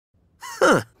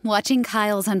Huh. Watching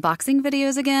Kyle's unboxing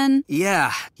videos again?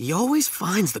 Yeah, he always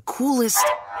finds the coolest...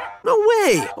 No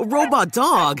way! A robot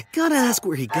dog? Gotta ask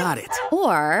where he got it.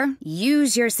 Or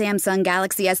use your Samsung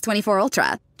Galaxy S24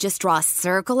 Ultra. Just draw a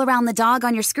circle around the dog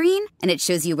on your screen, and it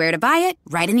shows you where to buy it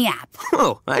right in the app.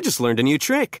 Oh, I just learned a new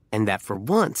trick. And that for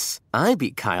once, I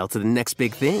beat Kyle to the next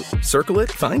big thing. Circle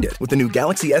it, find it with the new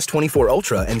Galaxy S24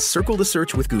 Ultra and circle the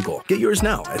search with Google. Get yours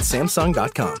now at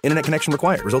Samsung.com. Internet connection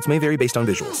required. Results may vary based on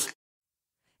visuals.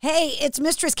 Hey, it's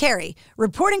Mistress Carrie,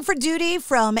 reporting for duty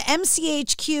from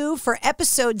MCHQ for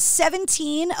episode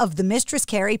 17 of the Mistress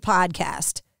Carrie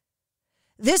podcast.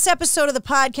 This episode of the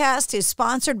podcast is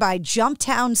sponsored by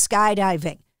Jumptown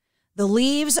Skydiving. The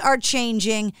leaves are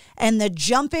changing, and the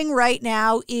jumping right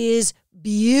now is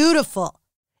beautiful.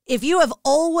 If you have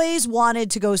always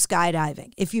wanted to go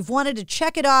skydiving, if you've wanted to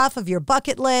check it off of your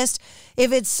bucket list,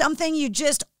 if it's something you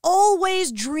just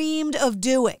always dreamed of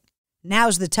doing,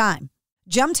 now's the time.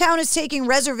 Jumptown is taking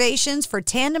reservations for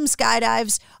tandem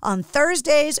skydives on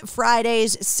Thursdays,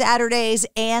 Fridays, Saturdays,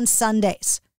 and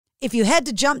Sundays. If you head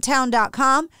to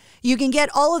jumptown.com, you can get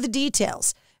all of the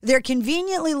details. They're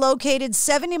conveniently located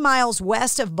 70 miles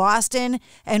west of Boston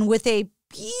and with a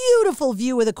beautiful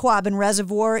view of the Quabbin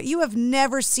Reservoir. You have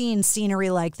never seen scenery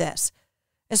like this,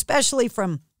 especially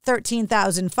from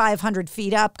 13,500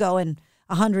 feet up going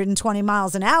 120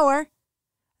 miles an hour.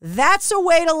 That's a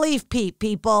way to leaf peep,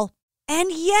 people.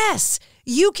 And yes,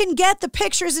 you can get the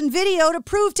pictures and video to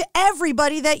prove to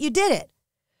everybody that you did it.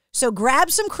 So grab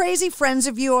some crazy friends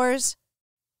of yours.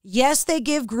 Yes, they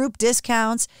give group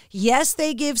discounts. Yes,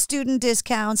 they give student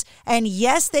discounts. And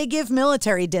yes, they give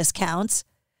military discounts.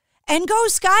 And go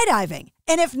skydiving.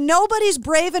 And if nobody's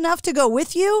brave enough to go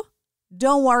with you,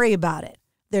 don't worry about it.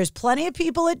 There's plenty of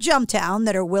people at Jumptown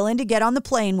that are willing to get on the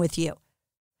plane with you.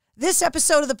 This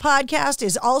episode of the podcast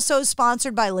is also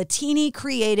sponsored by Latini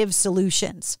Creative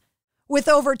Solutions. With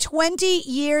over 20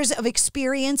 years of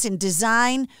experience in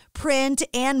design, print,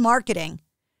 and marketing,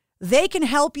 they can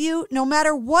help you no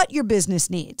matter what your business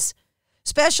needs,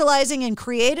 specializing in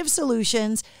creative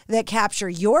solutions that capture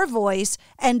your voice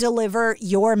and deliver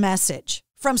your message.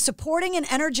 From supporting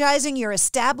and energizing your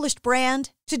established brand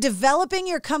to developing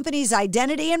your company's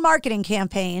identity and marketing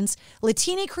campaigns,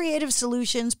 Latini Creative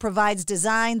Solutions provides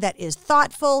design that is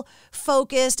thoughtful,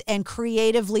 focused, and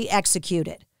creatively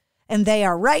executed. And they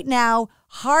are right now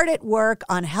hard at work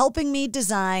on helping me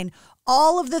design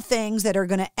all of the things that are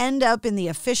going to end up in the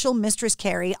official Mistress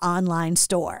Carrie online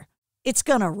store. It's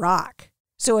going to rock.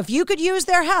 So if you could use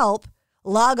their help,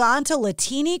 log on to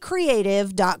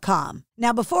latinicreative.com.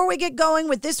 Now, before we get going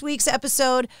with this week's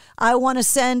episode, I want to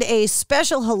send a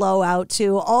special hello out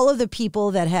to all of the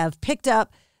people that have picked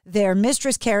up their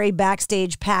Mistress Carrie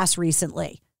Backstage Pass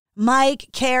recently. Mike,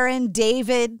 Karen,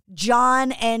 David,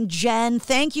 John, and Jen,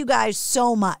 thank you guys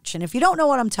so much. And if you don't know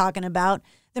what I'm talking about,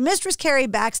 the Mistress Carrie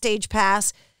Backstage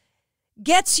Pass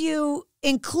gets you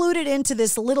included into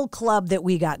this little club that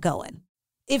we got going.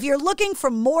 If you're looking for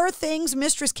more things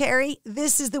Mistress Carrie,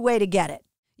 this is the way to get it.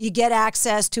 You get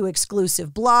access to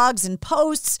exclusive blogs and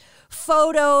posts,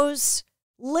 photos,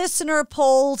 listener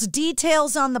polls,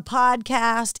 details on the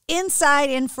podcast, inside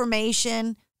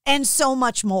information, and so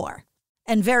much more.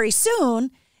 And very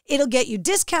soon, it'll get you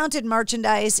discounted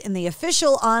merchandise in the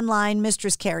official online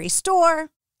Mistress Carrie store,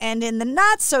 and in the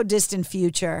not-so-distant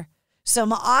future,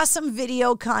 some awesome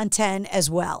video content as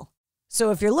well. So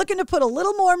if you're looking to put a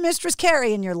little more Mistress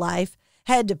Carrie in your life,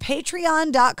 head to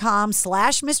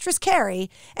patreon.com/Mistress Carrie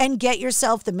and get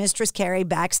yourself the Mistress Carrie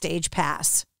Backstage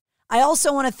Pass. I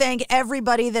also want to thank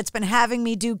everybody that's been having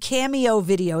me do Cameo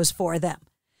videos for them.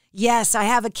 Yes, I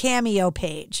have a Cameo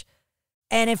page.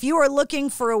 And if you are looking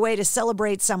for a way to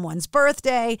celebrate someone's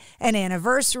birthday, an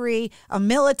anniversary, a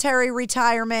military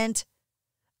retirement,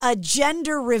 a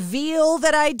gender reveal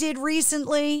that I did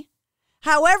recently,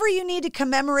 however you need to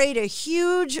commemorate a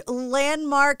huge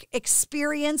landmark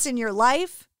experience in your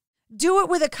life, do it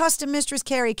with a custom Mistress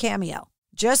Carrie Cameo.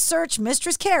 Just search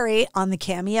Mistress Carrie on the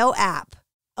Cameo app.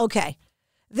 Okay,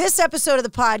 this episode of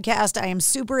the podcast I am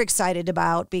super excited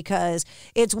about because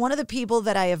it's one of the people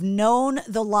that I have known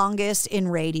the longest in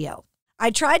radio. I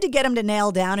tried to get him to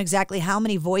nail down exactly how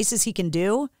many voices he can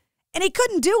do, and he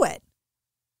couldn't do it.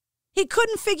 He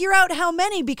couldn't figure out how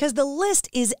many because the list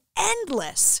is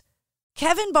endless.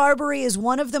 Kevin Barbare is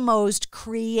one of the most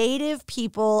creative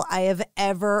people I have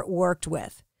ever worked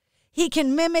with. He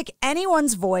can mimic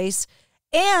anyone's voice,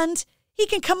 and he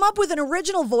can come up with an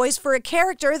original voice for a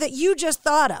character that you just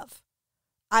thought of.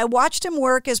 I watched him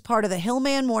work as part of the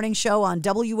Hillman Morning Show on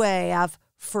WAAF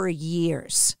for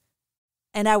years,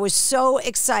 and I was so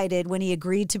excited when he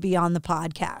agreed to be on the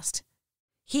podcast.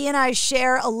 He and I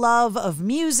share a love of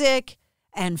music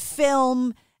and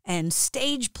film and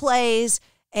stage plays.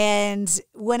 And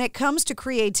when it comes to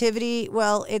creativity,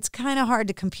 well, it's kind of hard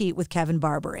to compete with Kevin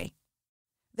Barbare.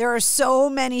 There are so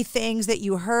many things that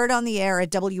you heard on the air at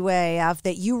WAAF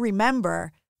that you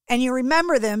remember, and you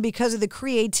remember them because of the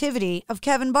creativity of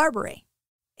Kevin Barbare.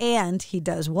 And he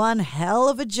does one hell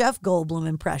of a Jeff Goldblum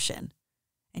impression.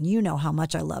 And you know how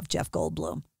much I love Jeff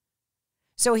Goldblum.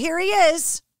 So here he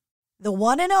is, the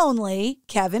one and only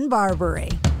Kevin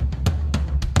Barbare.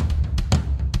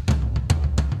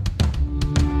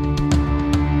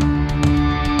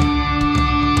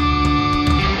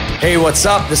 Hey, what's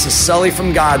up? This is Sully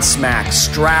from Godsmack.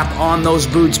 Strap on those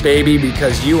boots, baby,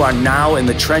 because you are now in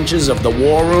the trenches of the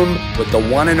war room with the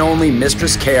one and only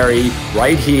Mistress Carrie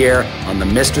right here on the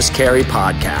Mistress Carrie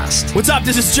podcast. What's up?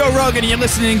 This is Joe Rogan, and you're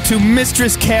listening to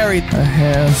Mistress Carrie. Her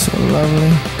hair so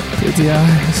lovely. Pretty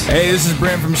eyes. Hey, this is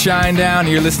Brent from Shinedown, and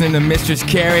you're listening to Mistress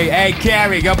Carrie. Hey,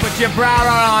 Carrie, go put your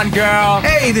brow on, girl.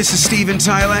 Hey, this is Steven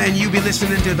Tyler, and you be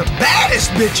listening to the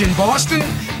baddest bitch in Boston,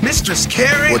 Mistress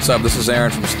Carrie. What's up? This is Aaron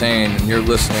from Stain, and you're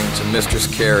listening to Mistress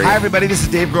Carrie. Hi, everybody. This is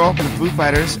Dave Grohl from the Foo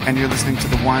Fighters, and you're listening to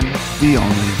the one, the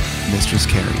only Mistress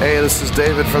Carrie. Hey, this is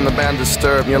David from the band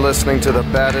Disturbed, and you're listening to the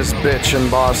baddest bitch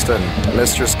in Boston,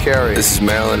 Mistress Carrie. This is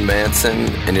Marilyn Manson,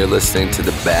 and you're listening to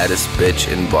the baddest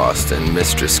bitch in Boston,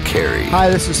 Mistress Carrie. Hi,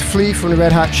 this is Flea from the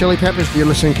Red Hot Chili Peppers. You're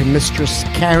listening to Mistress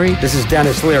Carrie. This is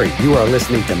Dennis Leary. You are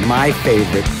listening to my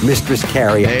favorite, Mistress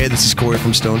Carrie. Hey, this is Corey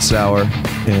from Stone Sour,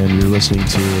 and you're listening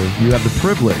to, you have the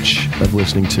privilege of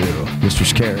listening to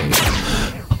Mistress Carrie.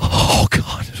 Oh,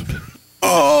 God.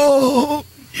 Oh,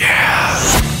 yeah.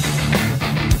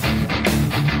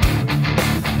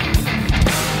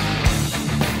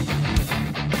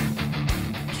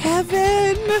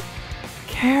 Kevin!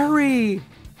 Carrie!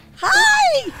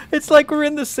 Hi! It's like we're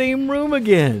in the same room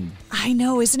again. I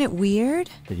know, isn't it weird?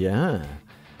 Yeah.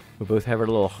 We both have our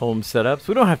little home setups.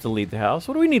 We don't have to leave the house.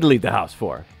 What do we need to leave the house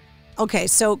for? Okay,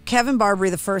 so Kevin Barbare,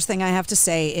 the first thing I have to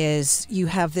say is you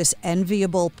have this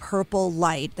enviable purple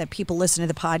light that people listening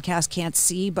to the podcast can't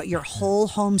see, but your whole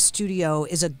home studio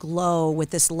is aglow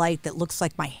with this light that looks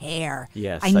like my hair.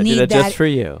 Yes, I did that just for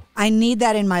you. I need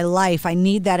that in my life. I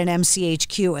need that in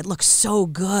MCHQ. It looks so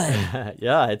good.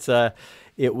 Yeah,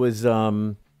 it was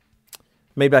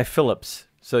made by Philips.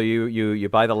 So you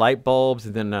buy the light bulbs,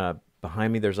 and then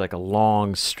behind me there's like a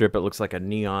long strip. It looks like a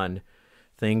neon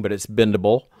thing, but it's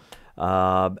bendable.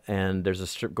 And there's a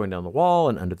strip going down the wall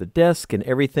and under the desk, and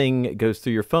everything goes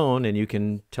through your phone, and you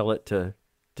can tell it to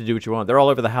do what you want. They're all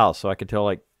over the house, so I could tell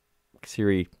like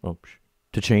Siri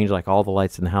to change like all the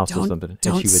lights in the house or something.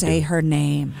 Don't say her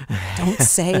name. Don't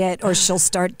say it, or she'll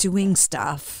start doing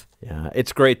stuff. Yeah,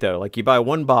 it's great though. Like you buy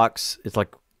one box, it's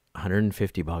like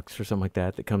 $150 or something like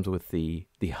that. That comes with the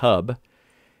hub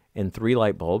and 3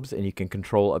 light bulbs, and you can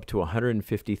control up to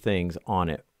 150 things on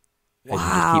it. And you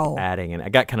just keep adding, and I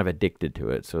got kind of addicted to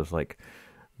it, so it's like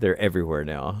they're everywhere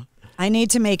now. I need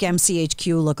to make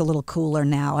MCHQ look a little cooler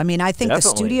now. I mean, I think the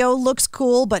studio looks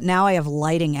cool, but now I have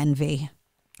lighting envy.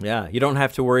 Yeah, you don't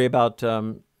have to worry about,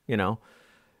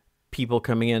 people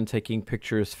coming in taking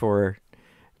pictures for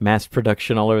mass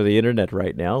production all over the internet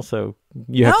right now, so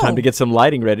you have time to get some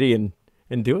lighting ready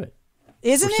and do it.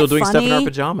 Isn't We're still it doing funny stuff in our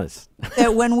pajamas.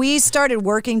 That when we started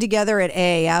working together at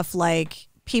AAF, like,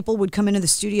 people would come into the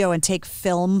studio and take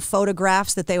film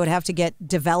photographs that they would have to get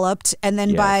developed. And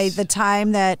then by the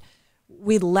time that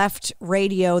we left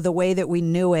radio the way that we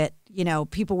knew it,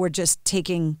 people were just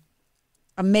taking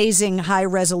amazing high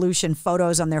resolution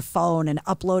photos on their phone and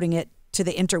uploading it to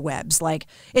the interwebs. Like,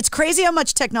 it's crazy how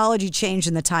much technology changed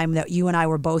in the time that you and I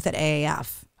were both at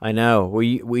AAF. I know.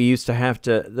 We used to have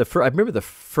to, I remember the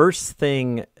first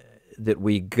thing that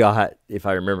we got, if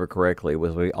I remember correctly,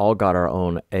 was we all got our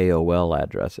own AOL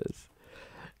addresses.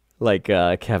 Like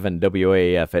Kevin,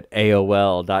 WAAF at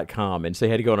AOL.com. And so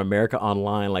you had to go on America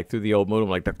Online, like through the old modem,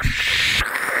 like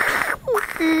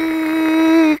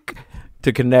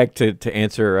to connect to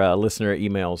answer listener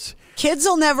emails. Kids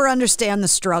will never understand the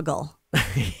struggle.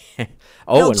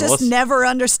 They'll just never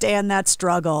understand that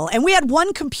struggle. And we had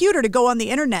one computer to go on the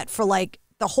internet for like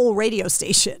the whole radio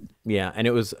station. Yeah, and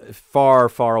it was far,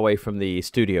 far away from the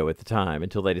studio at the time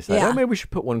until they decided, maybe we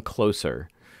should put one closer.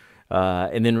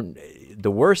 And then the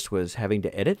worst was having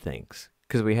to edit things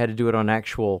because we had to do it on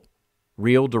actual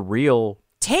reel-to-reel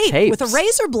tapes. With a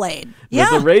razor blade.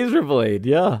 With a razor blade,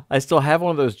 yeah. I still have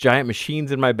one of those giant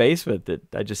machines in my basement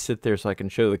that I just sit there so I can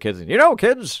show the kids.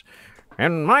 Kids,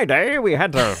 in my day, we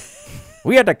had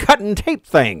to cut and tape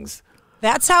things.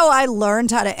 That's how I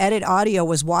learned how to edit audio,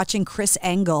 was watching Chris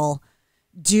Engel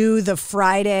do the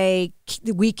Friday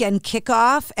weekend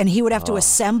kickoff, and he would have to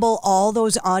assemble all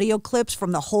those audio clips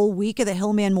from the whole week of the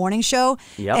Hillman Morning Show.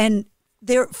 Yep. And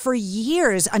there for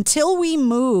years, until we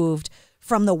moved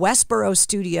from the Westboro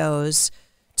studios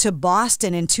to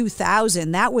Boston in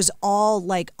 2000, that was all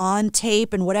like on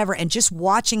tape and whatever, and just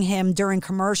watching him during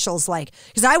commercials, like,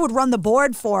 because I would run the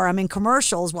board for him in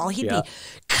commercials while he'd be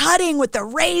cutting with the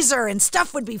razor and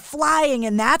stuff would be flying,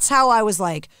 and that's how I was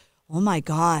like, oh my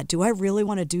God, do I really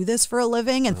want to do this for a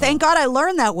living? And thank God I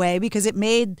learned that way, because it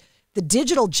made the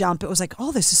digital jump. It was like,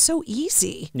 oh, this is so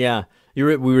easy. Yeah. We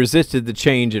resisted the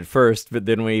change at first, but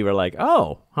then we were like,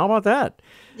 oh, how about that?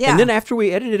 Yeah. And then after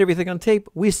we edited everything on tape,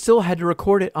 we still had to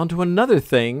record it onto another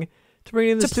thing to bring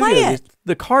it in the studio. Play it.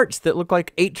 The carts that look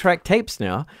like 8-track tapes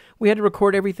now, we had to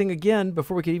record everything again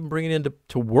before we could even bring it in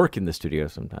to work in the studio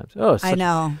sometimes. Oh, I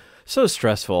know. So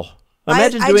stressful.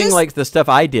 Imagine doing like the stuff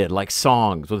I did, like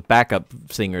songs with backup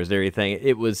singers and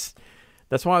everything.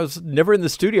 That's why I was never in the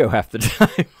studio half the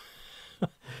time.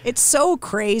 It's so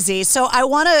crazy. So I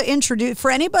want to introduce,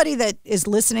 for anybody that is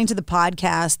listening to the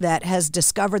podcast that has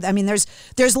discovered, I mean,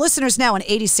 there's listeners now in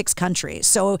 86 countries.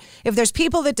 So if there's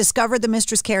people that discovered the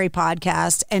Mistress Carrie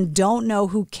podcast and don't know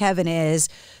who Kevin is,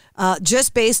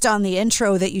 just based on the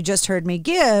intro that you just heard me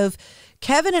give,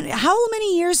 Kevin, how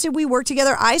many years did we work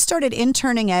together? I started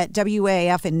interning at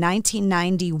WAAF in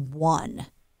 1991.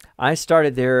 I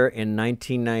started there in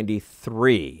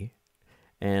 1993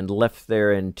 and left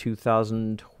there in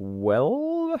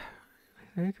 2012.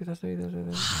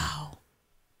 Wow.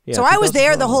 Yeah, so I was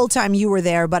there the whole time you were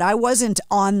there, but I wasn't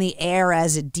on the air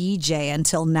as a DJ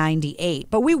until 98.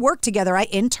 But we worked together. I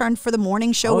interned for the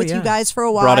morning show with you guys for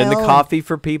a while. Brought in the coffee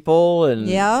for people and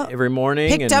every morning.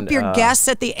 Picked up your guests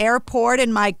at the airport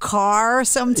in my car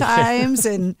sometimes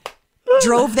and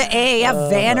drove the AAF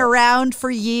van around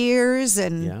for years.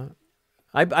 And yeah,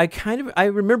 I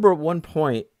remember at one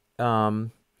point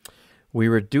we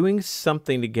were doing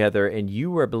something together, and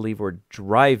you were, I believe, were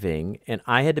driving, and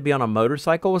I had to be on a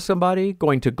motorcycle with somebody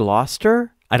going to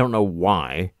Gloucester. I don't know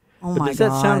why. Oh, but my does that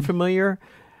God. sound familiar?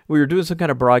 We were doing some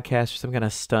kind of broadcast or some kind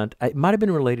of stunt. It might have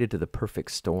been related to the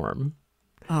Perfect Storm.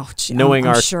 Oh, gee, knowing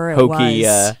I'm our sure it hokey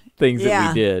was. things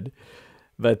that we did.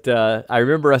 But I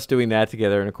remember us doing that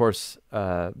together, and of course,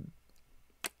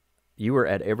 you were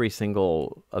at every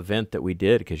single event that we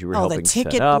did because you were helping set up. The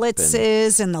ticket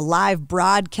blitzes and the live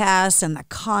broadcasts and the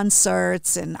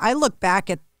concerts. And I look back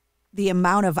at the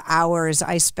amount of hours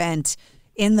I spent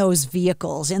in those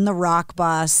vehicles, in the rock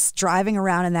bus, driving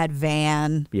around in that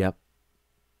van. Yep.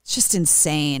 It's just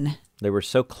insane. They were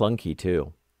so clunky,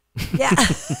 too. Yeah.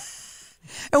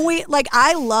 And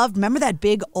I loved, remember that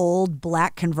big old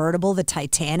black convertible, the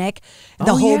Titanic?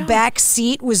 The whole back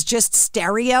seat was just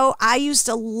stereo. I used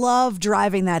to love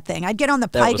driving that thing. I'd get on the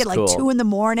Pike at like 2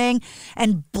 a.m.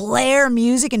 and blare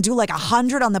music and do like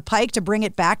 100 on the Pike to bring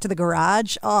it back to the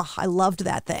garage. Oh, I loved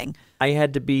that thing. I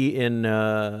had to be in,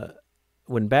 when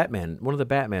one of the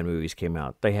Batman movies came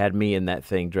out, they had me in that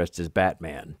thing dressed as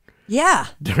Batman. Yeah.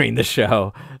 During the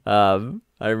show. I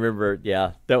remember,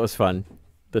 that was fun.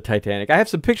 The Titanic. I have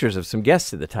some pictures of some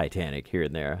guests of the Titanic here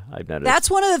and there. I've noticed. That's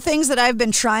one of the things that I've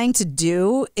been trying to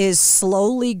do is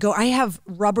slowly go. I have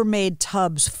Rubbermaid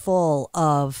tubs full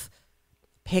of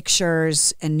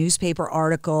pictures and newspaper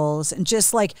articles and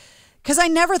just like, because I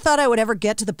never thought I would ever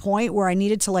get to the point where I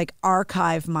needed to like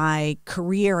archive my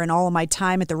career and all of my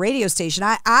time at the radio station.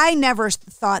 I never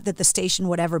thought that the station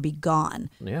would ever be gone.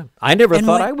 Yeah. I never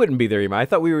thought I wouldn't be there anymore. I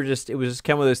thought it was just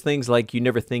kind of one of those things like you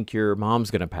never think your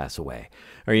mom's going to pass away.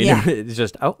 Or it's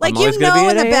just, I'm like, always going to be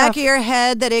in the AF. back of your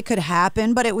head that it could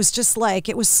happen, but it was just like,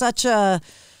 it was such a,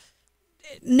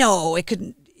 no, it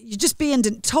couldn't. You just be in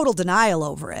total denial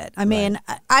over it. I mean,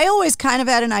 I always kind of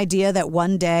had an idea that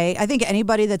one day, I think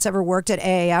anybody that's ever worked at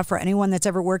AAF or anyone that's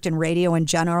ever worked in radio in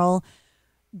general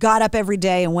got up every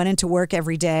day and went into work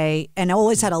every day and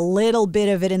always had a little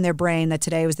bit of it in their brain that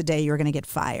today was the day you were going to get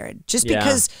fired. Just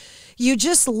because you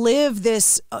just live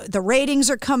this, the ratings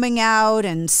are coming out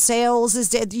and sales is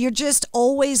dead. You're just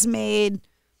always made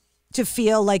to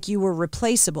feel like you were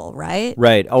replaceable, right?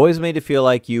 Right. Always made to feel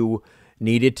like you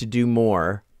needed to do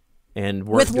more. And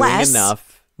weren't with doing less.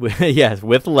 enough. Yes,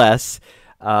 with less.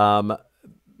 But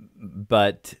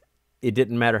it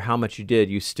didn't matter how much you did.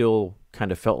 You still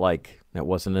kind of felt like that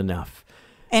wasn't enough.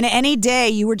 And any day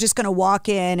you were just going to walk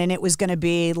in and it was going to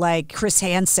be like Chris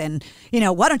Hansen,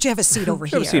 why don't you have a seat over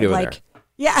here? Have a seat over there.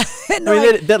 Yeah. I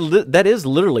mean, that is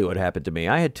literally what happened to me.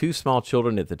 I had 2 small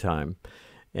children at the time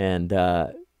and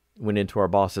went into our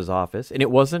boss's office. And it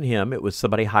wasn't him. It was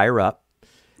somebody higher up.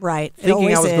 Right.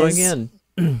 Thinking I was going in.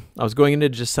 I was going in to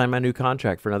just sign my new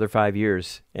contract for another 5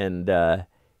 years, and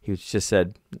he just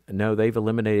said, no, they've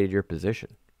eliminated your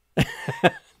position.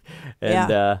 And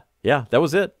that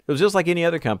was it. It was just like any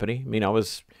other company. I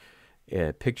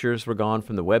mean, pictures were gone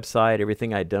from the website.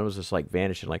 Everything I'd done was just like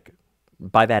vanishing like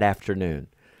by that afternoon.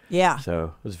 Yeah.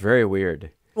 So it was very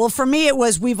weird. Well, for me, it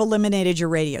was, we've eliminated your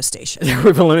radio station.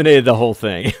 We've eliminated the whole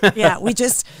thing. Yeah,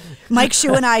 Mike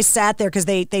Shue and I sat there because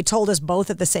they told us both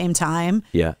at the same time.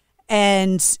 Yeah.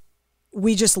 And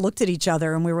we just looked at each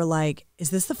other and we were like, is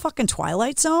this the fucking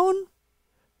Twilight Zone?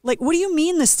 Like, what do you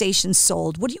mean the station's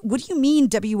sold? What do you mean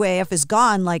WAAF is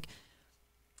gone? Like,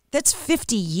 that's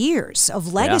 50 years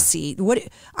of legacy. Yeah.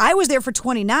 I was there for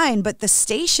 29, but the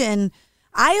station,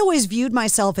 I always viewed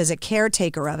myself as a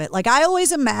caretaker of it. Like, I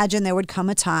always imagined there would come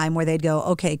a time where they'd go,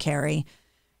 okay, Carrie,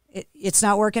 it's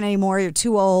not working anymore. You're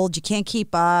too old. You can't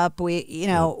keep up.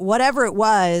 Whatever it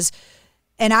was.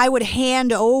 And I would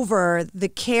hand over the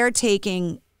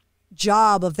caretaking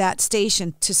job of that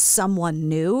station to someone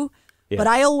new. Yeah. But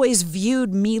I always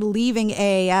viewed me leaving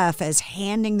AAF as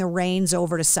handing the reins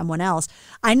over to someone else.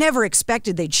 I never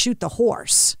expected they'd shoot the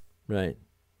horse. Right.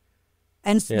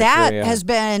 And that has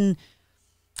been,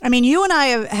 I mean, you and I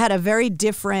have had a very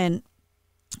different,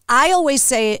 I always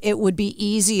say it would be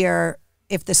easier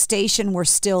if the station were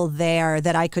still there,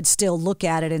 that I could still look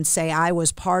at it and say I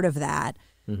was part of that.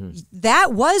 Mm-hmm.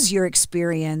 That was your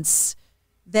experience,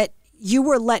 that you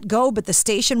were let go, but the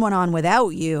station went on without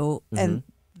you. Mm-hmm. And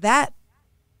that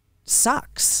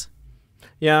sucks.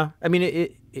 Yeah. I mean,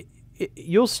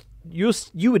 you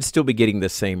would still be getting the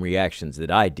same reactions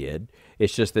that I did.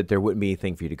 It's just that there wouldn't be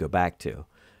anything for you to go back to.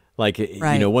 Like,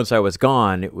 right. Once I was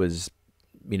gone, it was,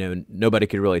 nobody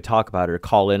could really talk about it or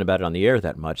call in about it on the air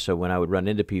that much. So when I would run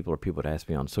into people or people would ask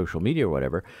me on social media or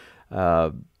whatever,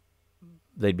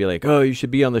 they'd be like, oh, you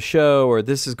should be on the show, or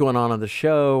this is going on the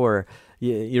show, or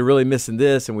you're really missing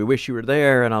this, and we wish you were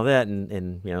there, and all that.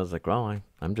 And I was like, well,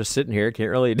 I'm just sitting here. Can't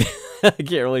really do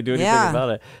anything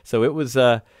about it. So it was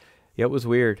it was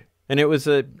weird. And it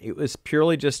was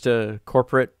purely just a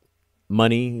corporate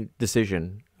money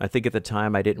decision. I think at the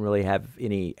time I didn't really have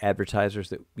any advertisers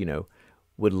that,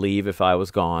 would leave if I was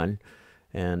gone.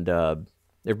 And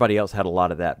everybody else had a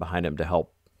lot of that behind them to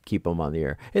help keep them on the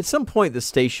air. At some point, the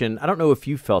station, I don't know if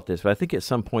you felt this, but I think at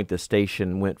some point the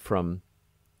station went from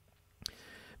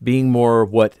being more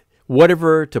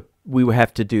whatever we would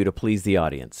have to do to please the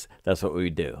audience. That's what we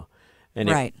would do. And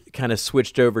it kind of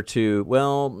switched over to,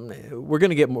 well, we're going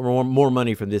to get more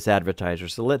money from this advertiser,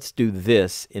 so let's do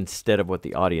this instead of what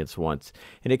the audience wants.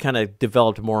 And it kind of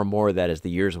developed more and more of that as the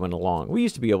years went along. We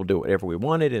used to be able to do whatever we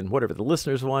wanted and whatever the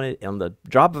listeners wanted. On the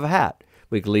drop of a hat,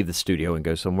 we could leave the studio and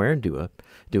go somewhere and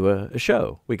do a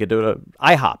show. We could do an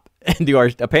IHOP and do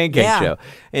a pancake show.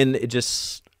 And it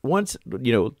just, once,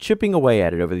 chipping away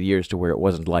at it over the years to where it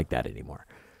wasn't like that anymore.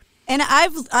 And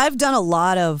I've done a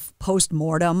lot of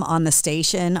post-mortem on the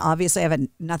station. Obviously, I've had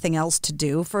nothing else to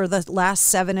do for the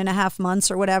last 7.5 months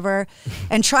or whatever.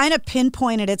 And trying to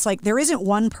pinpoint it, it's like there isn't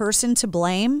one person to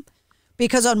blame.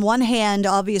 Because on one hand,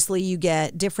 obviously, you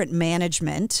get different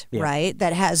management, right,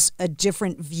 that has a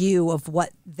different view of what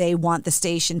they want the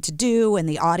station to do and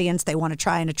the audience they want to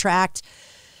try and attract.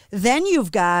 Then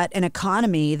you've got an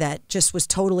economy that just was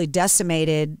totally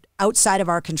decimated outside of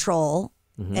our control.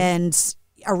 Mm-hmm. And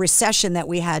a recession that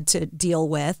we had to deal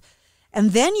with. And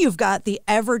then you've got the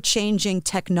ever-changing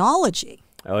technology.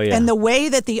 Oh, yeah. And the way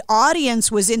that the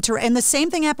audience was and the same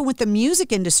thing happened with the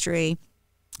music industry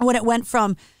when it went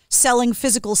from selling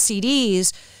physical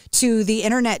CDs to the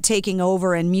internet taking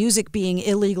over and music being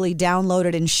illegally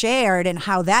downloaded and shared, and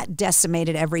how that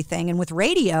decimated everything. And with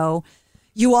radio,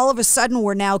 you all of a sudden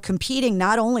were now competing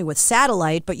not only with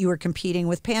satellite, but you were competing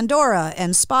with Pandora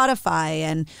and Spotify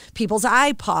and people's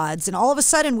iPods. And all of a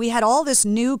sudden we had all this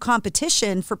new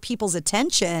competition for people's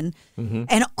attention. Mm-hmm.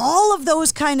 And all of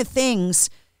those kind of things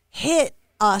hit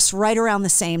us right around the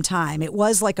same time. It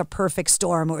was like a perfect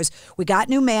storm. We got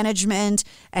new management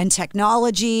and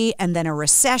technology and then a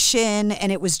recession.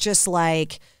 And it was just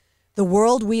like the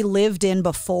world we lived in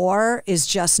before is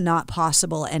just not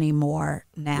possible anymore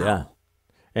now. Yeah.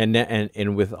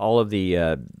 And with all of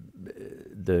the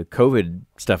COVID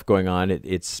stuff going on,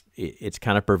 it's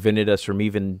kind of prevented us from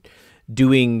even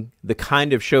doing the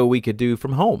kind of show we could do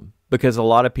from home, because a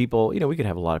lot of people, we could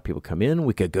have a lot of people come in,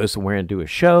 we could go somewhere and do a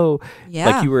show.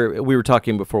 Yeah. Like we were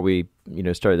talking before we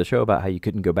started the show about how you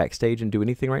couldn't go backstage and do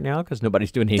anything right now because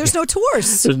nobody's doing anything. There's no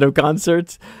tours. There's no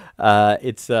concerts.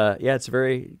 It's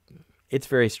very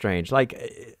strange.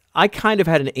 Like, I kind of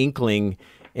had an inkling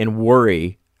and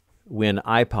worry when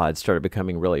iPods started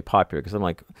becoming really popular, because I'm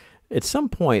like, at some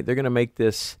point they're going to make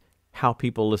this how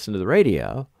people listen to the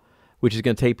radio, which is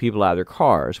going to take people out of their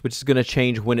cars, which is going to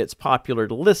change when it's popular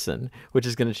to listen, which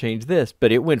is going to change this.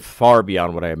 But it went far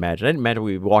beyond what I imagined. I didn't imagine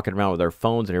we'd be walking around with our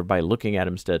phones and everybody looking at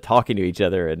them instead of talking to each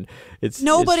other. And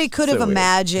nobody could have weird.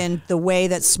 Imagined the way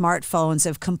that smartphones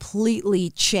have completely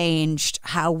changed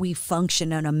how we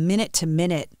function on a minute to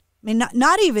minute. I mean,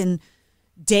 not even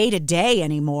day to day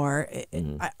anymore.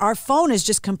 Our phone has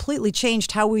just completely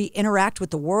changed how we interact with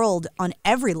the world on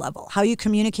every level. How you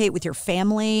communicate with your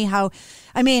family.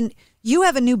 You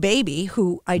have a new baby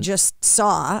who I just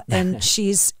saw, and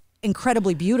she's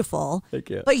incredibly beautiful. Thank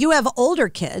you. But you have older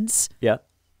kids. Yeah.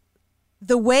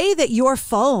 The way that your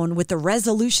phone, with the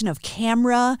resolution of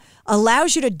camera,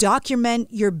 allows you to document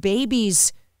your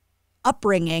baby's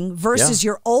upbringing versus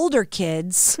your older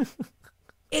kids.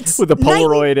 It's with a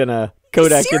Polaroid and a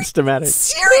Kodak Instamatic.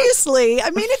 Seriously,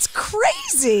 I mean, it's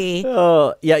crazy.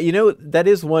 Oh, yeah. You know, that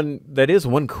is one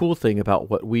cool thing about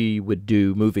what we would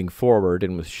do moving forward,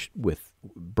 and with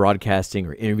broadcasting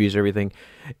or interviews or everything.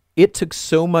 It took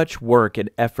so much work and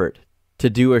effort to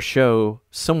do a show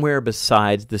somewhere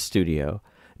besides the studio.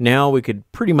 Now we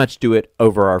could pretty much do it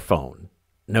over our phone.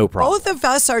 No problem. Both of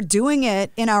us are doing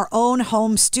it in our own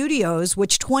home studios,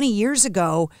 which 20 years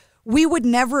ago, we would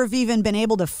never have even been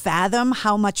able to fathom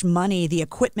how much money the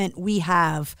equipment we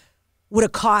have would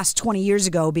have cost 20 years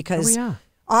ago, because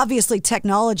obviously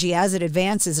technology, as it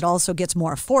advances, it also gets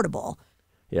more affordable.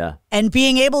 Yeah. And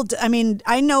being able to,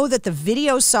 I know that the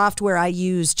video software I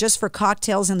use just for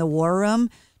Cocktails in the War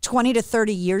Room 20 to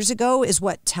 30 years ago is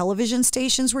what television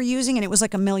stations were using, and it was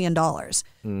like $1 million.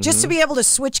 Just to be able to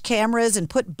switch cameras and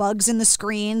put bugs in the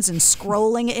screens and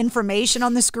scrolling information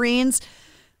on the screens.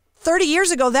 30 years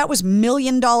ago, that was $1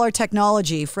 million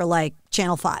technology for like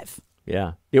Channel 5.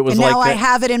 Yeah. It was and now I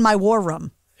have it in my war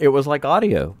room. It was like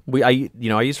audio. I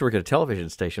used to work at a television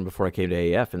station before I came to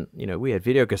AAF, and we had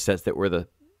video cassettes that were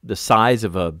the size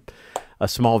of a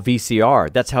small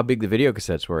VCR. That's how big the video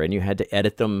cassettes were, and you had to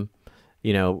edit them,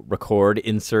 record,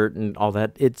 insert, and all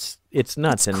that. It's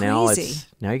nuts. It's and crazy.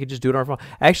 now you can just do it on our phone.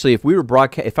 Actually,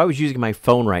 if I was using my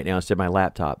phone right now instead of my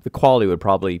laptop, the quality would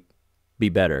probably be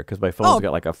better, because my phone's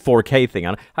got like a 4K thing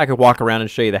on it. I could walk around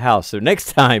and show you the house. So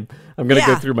next time I'm going to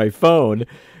go through my phone,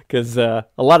 because a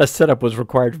lot of setup was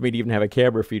required for me to even have a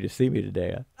camera for you to see me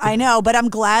today. I know, but I'm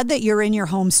glad that you're in your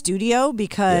home studio,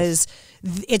 because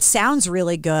it sounds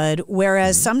really good.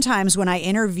 Whereas sometimes when I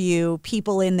interview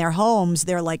people in their homes,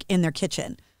 they're like in their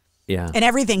kitchen. Yeah. And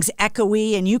everything's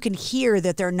echoey, and you can hear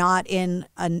that they're not in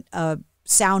a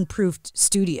soundproofed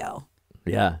studio.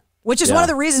 Yeah. Which is one of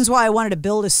the reasons why I wanted to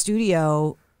build a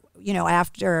studio,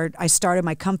 after I started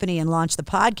my company and launched the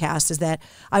podcast, is that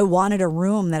I wanted a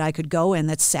room that I could go in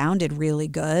that sounded really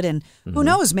good. And who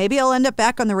knows, maybe I'll end up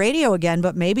back on the radio again,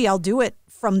 but maybe I'll do it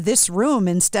from this room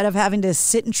instead of having to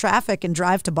sit in traffic and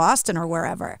drive to Boston or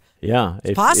wherever. Yeah.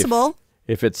 It's possible.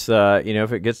 If it's,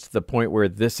 if it gets to the point where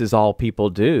this is all people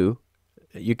do,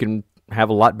 you can have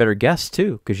a lot better guests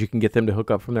too, because you can get them to hook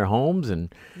up from their homes,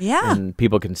 and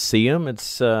people can see them.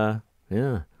 It's Well,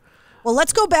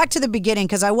 let's go back to the beginning,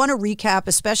 because I want to recap,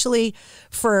 especially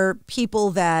for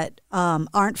people that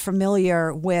aren't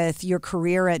familiar with your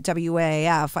career at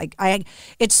WAAF.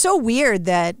 It's so weird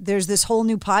that there's this whole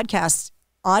new podcast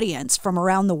audience from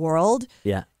around the world.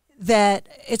 Yeah. That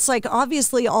it's like,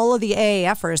 obviously all of the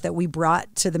AAFers that we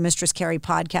brought to the Mistress Carrie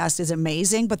podcast is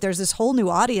amazing, but there's this whole new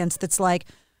audience that's like,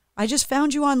 I just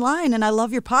found you online and I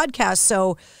love your podcast.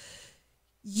 So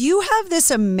you have this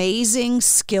amazing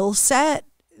skill set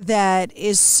that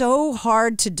is so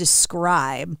hard to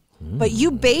describe, but you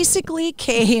basically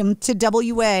came to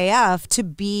WAAF to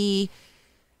be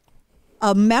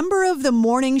a member of the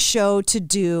morning show, to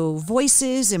do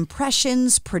voices,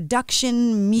 impressions,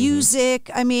 production,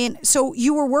 music. So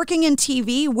you were working in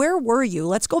TV. Where were you?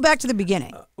 Let's go back to the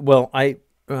beginning.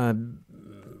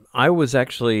 I was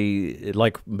actually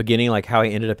beginning how I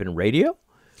ended up in radio,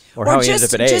 or how I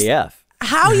ended up at AAF.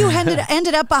 How you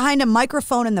ended up behind a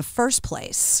microphone in the first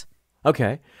place.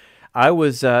 Okay. I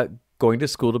was going to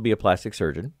school to be a plastic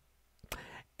surgeon,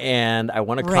 and I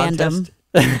won a contest.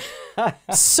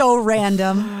 So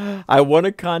random. I won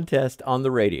a contest on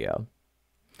the radio,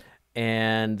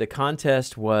 and the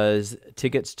contest was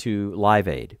tickets to Live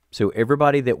Aid. So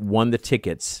everybody that won the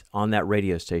tickets on that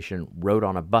radio station rode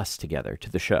on a bus together to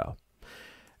the show.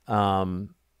 While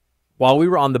we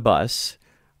were on the bus,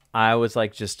 I was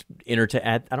just I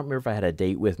don't remember if I had a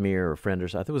date with me or a friend or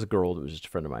something. I think it was a girl that was just a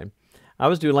friend of mine. I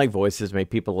was doing voices, made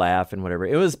people laugh and whatever.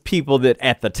 It was people that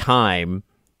at the time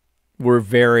were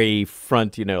very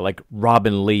front, like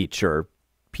Robin Leach or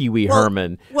Pee Wee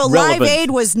Herman. Well, Live Aid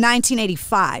was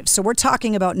 1985, so we're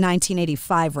talking about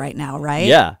 1985 right now, right?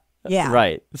 Yeah. Yeah.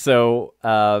 Right. So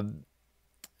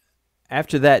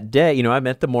after that day, I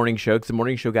met the morning show because the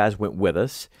morning show guys went with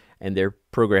us and their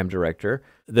program director.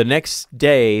 The next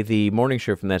day, the morning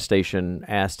show from that station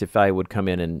asked if I would come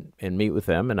in and meet with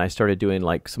them, and I started doing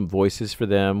like some voices for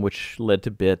them, which led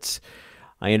to bits.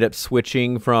 I ended up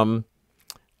switching from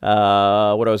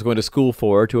what I was going to school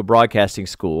for to a broadcasting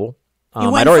school. You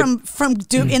went from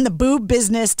in the boob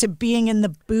business to being in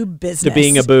the boob business. To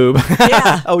being a boob.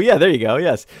 Yeah. Oh, yeah, there you go,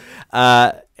 yes.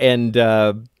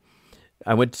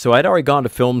 I went, so I'd already gone to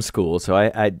film school, so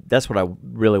I that's what I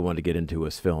really wanted to get into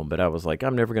was film, but I was like,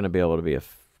 I'm never going to be able to be a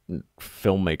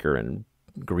filmmaker in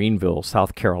Greenville,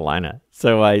 South Carolina.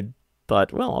 So I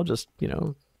thought, well, I'll just,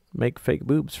 make fake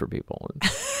boobs for people.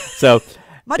 So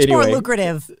much more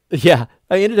lucrative. Yeah.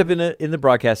 I ended up in the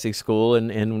broadcasting school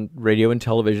and radio and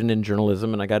television and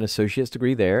journalism, and I got an associate's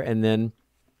degree there. And then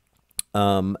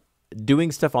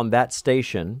doing stuff on that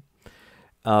station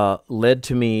led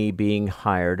to me being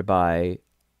hired by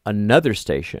another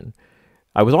station.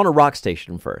 I was on a rock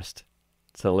station first,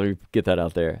 so let me get that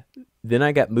out there. Then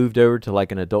I got moved over to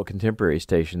like an adult contemporary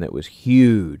station that was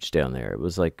huge down there. It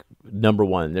was like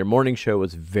 #1. Their morning show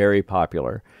was very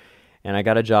popular, and I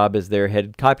got a job as their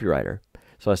head copywriter.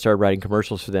 So I started writing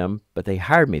commercials for them, but they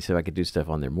hired me so I could do stuff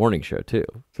on their morning show too.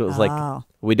 So it was like,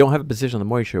 we don't have a position on the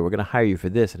morning show. We're going to hire you for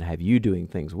this and have you doing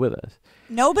things with us.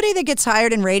 Nobody that gets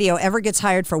hired in radio ever gets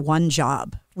hired for one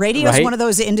job. Radio is one of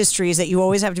those industries that you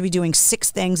always have to be doing 6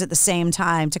 things at the same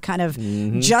time to kind of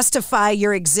justify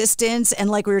your existence. And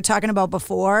like we were talking about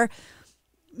before,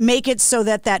 make it so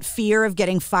that fear of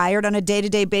getting fired on a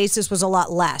day-to-day basis was a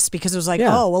lot less, because it was like,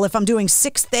 oh, well, if I'm doing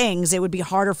 6 things, it would be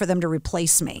harder for them to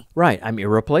replace me. Right. I'm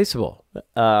irreplaceable.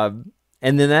 And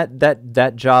then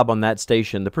that job on that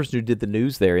station, the person who did the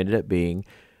news there ended up being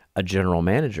a general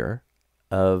manager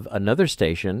of another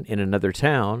station in another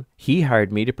town. He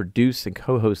hired me to produce and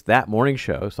co-host that morning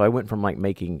show. So I went from like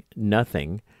making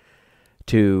nothing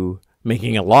to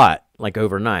making a lot, like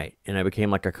overnight, and I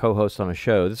became like a co-host on a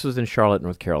show. This was in Charlotte,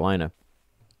 North Carolina.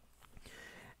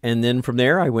 And then from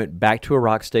there, I went back to a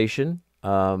rock station,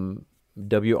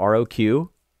 WROQ,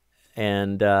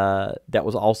 and that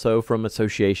was also from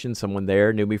association. Someone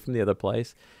there knew me from the other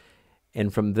place.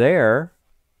 And from there,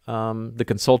 the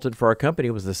consultant for our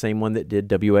company was the same one that did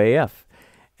WAAF.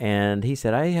 And he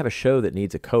said, I have a show that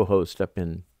needs a co-host up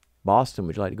in Boston.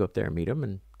 Would you like to go up there and meet him?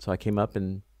 And so I came up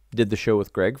and did the show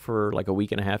with Greg for like a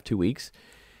week and a half, 2 weeks.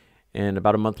 And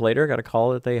about a month later, I got a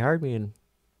call that they hired me. And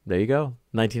there you go.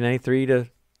 1993 to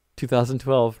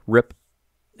 2012. RIP.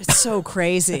 It's so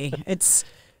crazy.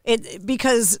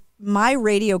 Because my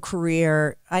radio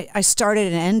career, I started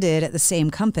and ended at the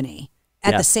same company.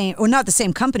 Not the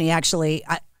same company, actually.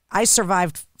 I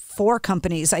survived 4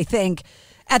 companies, I think,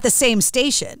 at the same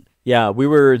station. Yeah, we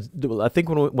were, I think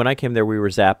when I came there, we were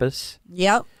Zappos.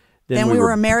 Yep. Then we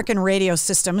were American Radio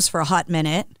Systems for a hot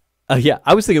minute. Yeah,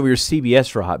 I was thinking we were CBS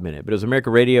for a hot minute, but it was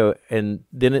American Radio, and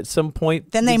then at some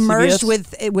point... Then they merged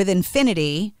with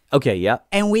Infinity. Okay, yeah.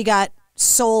 And we got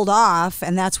sold off,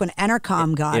 and that's when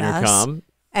Entercom got us.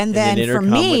 And then for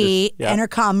me,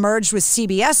 Entercom merged with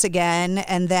CBS again,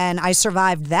 and then I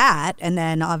survived that, and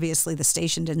then obviously the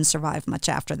station didn't survive much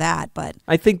after that. But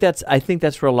I think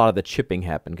that's where a lot of the chipping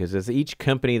happened, because as each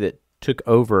company that took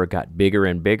over got bigger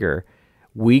and bigger,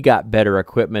 we got better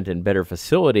equipment and better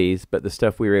facilities, but the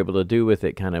stuff we were able to do with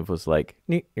it kind of was like,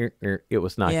 it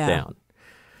was knocked down.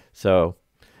 So,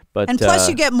 but and plus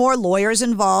you get more lawyers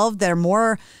involved. They're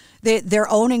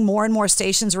owning more and more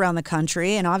stations around the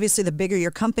country, and obviously the bigger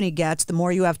your company gets, the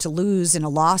more you have to lose in a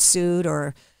lawsuit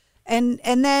and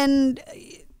then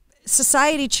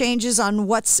society changes on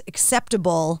what's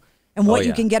acceptable and what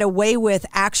you can get away with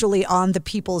actually on the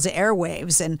people's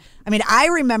airwaves. And I mean, I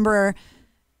remember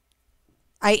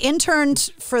I interned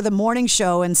for the morning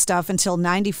show and stuff until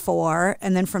 94,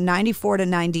 and then from 94 to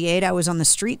 98, I was on the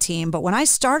street team. But when I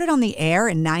started on the air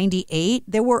in 98,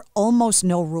 there were almost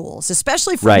no rules,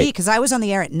 especially for me, because I was on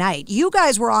the air at night. You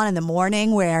guys were on in the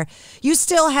morning, where you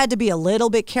still had to be a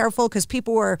little bit careful because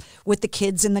people were with the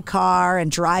kids in the car and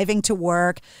driving to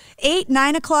work. 8,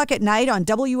 9 o'clock at night on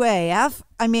WAAF,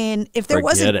 I mean, if there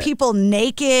wasn't people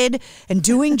naked and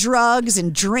doing drugs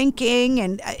and drinking,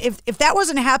 and if that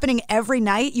wasn't happening every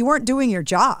night, you weren't doing your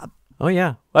job. Oh,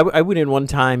 yeah. I went in one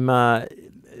time,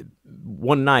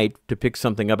 one night to pick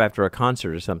something up after a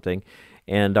concert or something,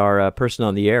 and our person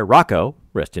on the air, Rocco,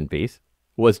 rest in peace,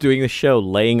 was doing the show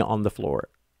laying on the floor.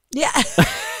 Yeah.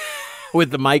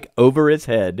 With the mic over his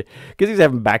head because he's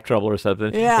having back trouble or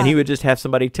something. Yeah. And he would just have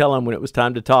somebody tell him when it was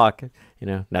time to talk.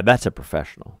 Now that's a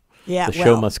professional. Yeah, the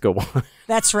show must go on.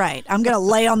 That's right. I'm going to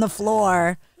lay on the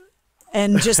floor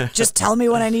and just tell me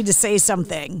when I need to say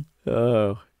something.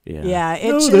 Oh, Yeah.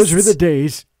 Those were the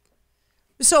days.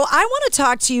 So I want to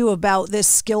talk to you about this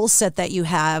skill set that you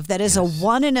have that is a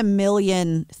 1 in a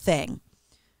million thing.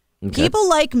 Okay. People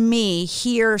like me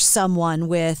hear someone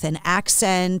with an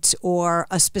accent or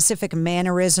a specific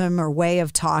mannerism or way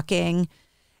of talking,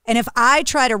 and if I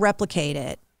try to replicate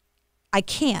it, I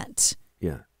can't.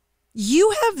 Yeah.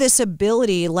 You have this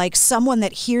ability, like someone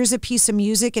that hears a piece of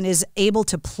music and is able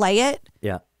to play it.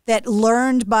 Yeah. That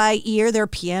learned by ear. They're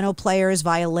piano players,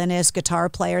 violinists, guitar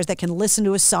players that can listen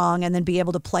to a song and then be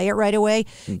able to play it right away.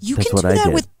 You can do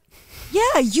that with.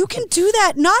 Yeah, you can do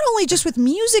that not only just with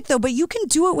music though, but you can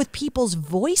do it with people's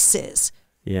voices.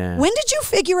 Yeah. When did you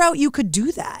figure out you could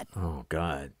do that? Oh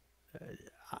God,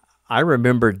 I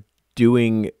remember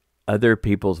doing other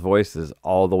people's voices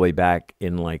all the way back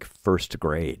in like first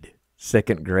grade,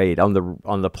 second grade on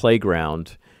the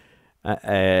playground.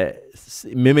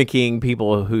 Mimicking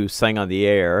people who sang on the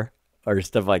air or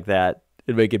stuff like that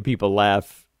and making people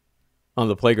laugh on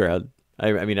the playground.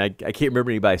 I mean, I can't remember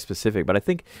anybody specific, but I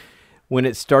think when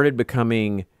it started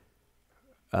becoming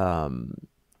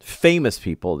famous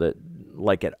people that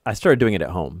like it, I started doing it at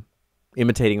home,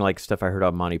 imitating like stuff I heard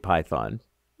on Monty Python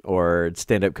or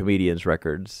stand-up comedians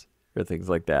records or things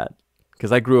like that.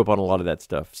 Because I grew up on a lot of that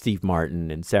stuff, Steve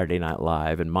Martin and Saturday Night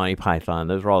Live and Monty Python.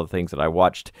 Those were all the things that I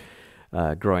watched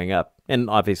growing up, and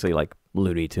obviously like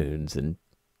Looney Tunes and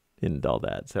all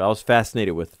that. So I was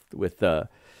fascinated with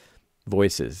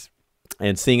voices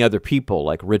and seeing other people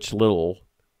like Rich Little,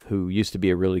 who used to be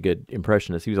a really good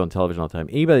impressionist. He was on television all the time.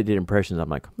 Anybody that did impressions, I'm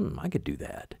like, I could do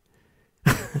that.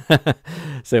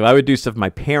 So I would do stuff my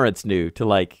parents knew to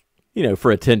like,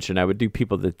 for attention. I would do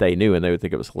people that they knew and they would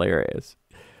think it was hilarious.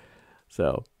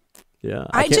 So, yeah,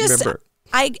 I can't remember.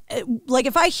 Like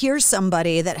if I hear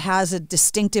somebody that has a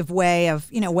distinctive way of,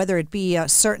 whether it be a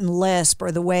certain lisp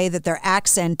or the way that their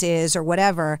accent is or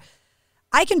whatever,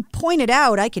 I can point it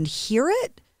out. I can hear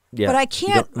it, but I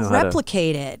can't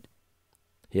replicate it.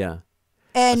 Yeah.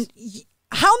 And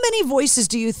how many voices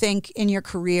do you think in your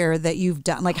career that you've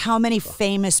done? Like how many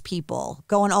famous people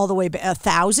going all the way back?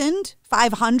 1,000?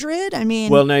 500? I mean,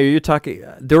 well, now you're talking,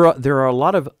 there are a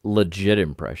lot of legit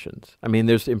impressions. I mean,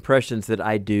 there's impressions that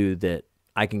I do that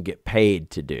I can get paid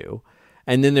to do.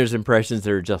 And then there's impressions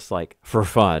that are just like for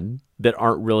fun that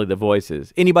aren't really the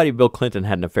voices. Anybody Bill Clinton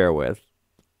had an affair with,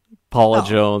 Paula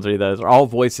Jones, or any of those are all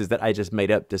voices that I just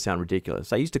made up to sound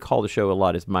ridiculous. I used to call the show a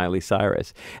lot as Miley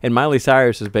Cyrus. And Miley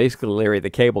Cyrus is basically Larry the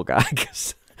Cable Guy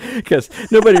because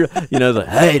nobody, is like,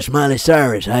 hey, it's Miley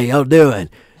Cyrus. How y'all doing?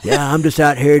 Yeah, I'm just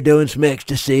out here doing some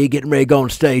ecstasy, getting ready to go on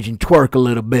stage and twerk a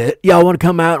little bit. Y'all want to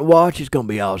come out and watch? It's going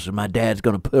to be awesome. My dad's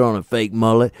going to put on a fake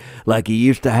mullet like he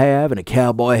used to have and a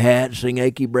cowboy hat and sing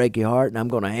Achy Breaky Heart, and I'm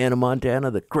going to Hannah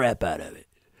Montana the crap out of it.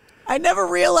 I never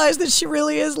realized that she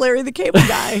really is Larry the Cable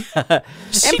Guy.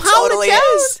 She and Paula totally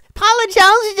Jones, is. Paula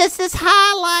Jones is just this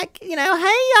high, like, hey,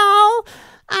 y'all,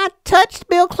 I touched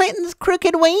Bill Clinton's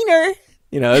crooked wiener.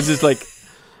 It's just like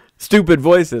stupid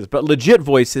voices, but legit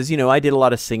voices. I did a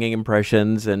lot of singing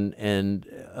impressions and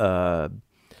a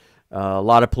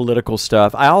lot of political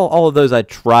stuff. All of those I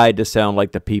tried to sound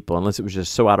like the people, unless it was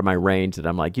just so out of my range that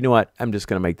I'm like, you know what? I'm just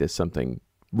going to make this something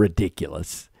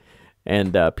ridiculous.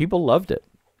 And people loved it.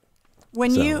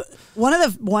 One of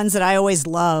the ones that I always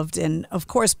loved, and of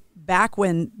course, back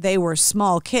when they were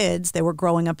small kids, they were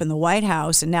growing up in the White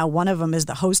House, and now one of them is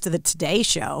the host of the Today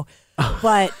Show.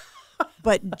 But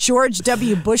George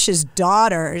W. Bush's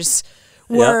daughters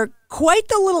were quite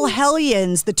the little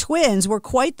hellions. The twins were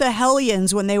quite the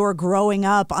hellions when they were growing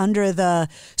up under the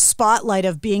spotlight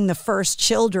of being the first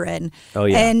children. Oh,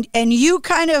 yeah. And you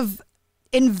kind of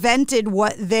invented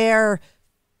what their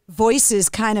voices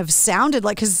kind of sounded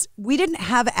like, because we didn't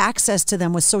have access to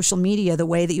them with social media the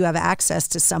way that you have access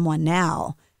to someone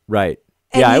now. Right.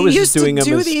 And I was used just doing to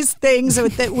them do these things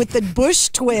with the Bush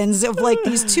twins of like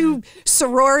these two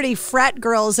sorority frat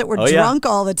girls that were drunk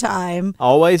all the time.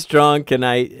 Always drunk, and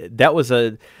I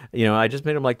just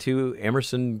made them like two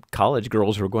Emerson college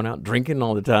girls who were going out drinking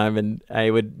all the time, and I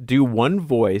would do one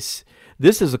voice.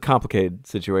 This is a complicated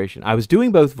situation. I was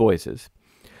doing both voices.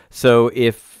 So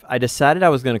if I decided I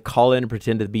was going to call in and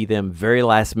pretend to be them very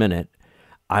last minute,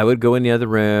 I would go in the other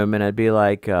room and I'd be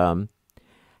like, hey,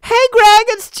 Greg,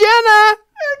 it's Jenna.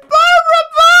 It's Barbara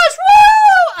Bush.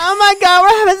 Woo! Oh, my God,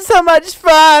 we're having so much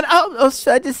fun. Oh,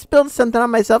 I just spilled something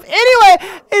on myself.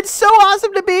 Anyway, it's so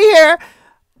awesome to be here.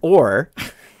 Or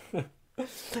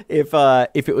if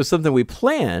it was something we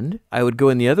planned, I would go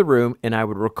in the other room and I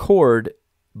would record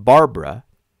Barbara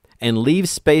and leave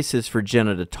spaces for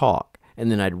Jenna to talk. And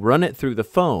then I'd run it through the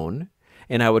phone,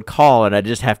 and I would call, and I'd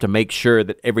just have to make sure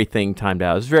that everything timed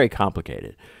out. It was very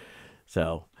complicated.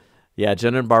 So, Yeah,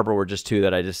 Jen and Barbara were just two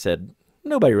that I just said,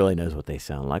 nobody really knows what they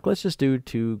sound like. Let's just do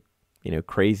two,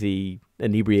 crazy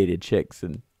inebriated chicks.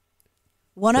 And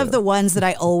one of the ones that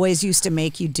I always used to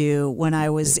make you do when I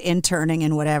was interning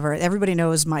and whatever, everybody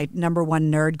knows my number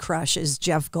one nerd crush is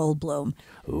Jeff Goldblum.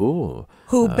 Ooh.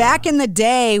 Who back in the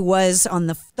day was on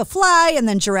The Fly and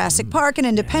then Jurassic Park and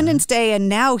Independence Day, and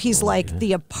now he's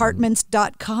the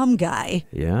apartments.com guy.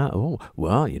 Yeah. Oh,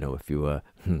 well,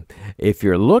 if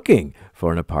you're looking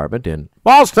for an apartment in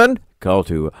Boston, call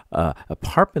to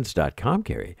apartments.com,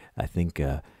 Carrie. I think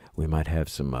we might have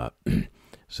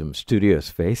some studio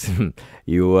space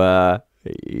you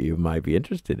might be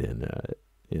interested in.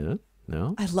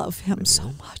 No? I love him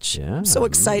so much. Yeah. I'm so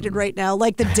excited right now.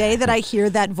 Like the day that I hear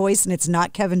that voice and it's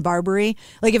not Kevin Barbare,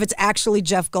 like if it's actually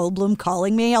Jeff Goldblum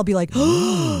calling me, I'll be like,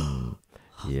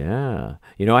 yeah.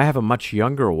 I have a much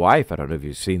younger wife. I don't know if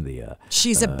you've seen the...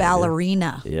 she's a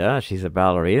ballerina. Yeah, she's a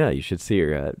ballerina. You should see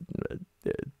her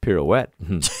pirouette.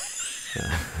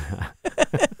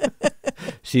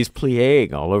 She's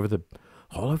pliéing all over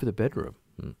the bedroom.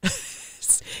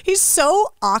 He's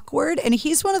so awkward, and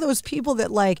he's one of those people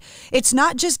that it's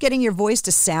not just getting your voice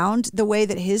to sound the way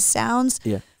that his sounds,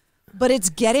 but it's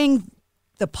getting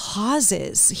the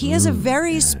pauses. He has a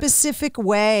very specific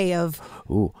way of.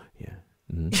 Ooh, yeah.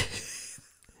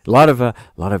 A lot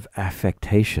of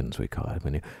affectations, we call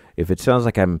it. If it sounds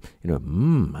like I'm,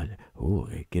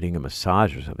 getting a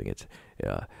massage or something, it's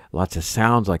lots of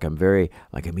sounds like I'm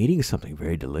eating something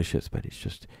very delicious, but it's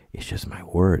just my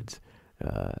words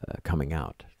coming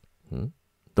out.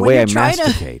 The way I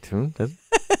masticate.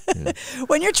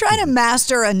 When you're trying to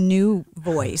master a new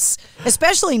voice,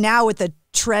 especially now with the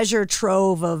treasure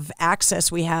trove of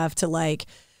access we have to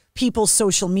people's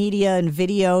social media and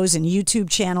videos and YouTube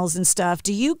channels and stuff,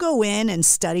 do you go in and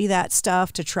study that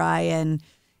stuff to try and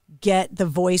get the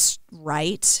voice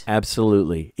right?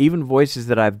 Absolutely. Even voices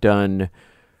that I've done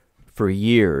for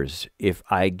years, if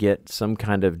I get some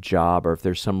kind of job or if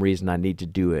there's some reason I need to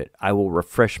do it, I will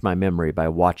refresh my memory by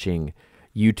watching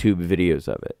YouTube videos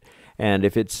of it. And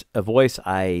if it's a voice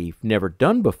I've never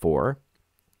done before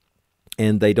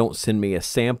and they don't send me a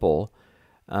sample,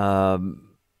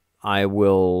 I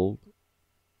will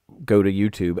go to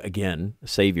YouTube, again,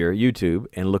 Savior, YouTube,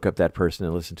 and look up that person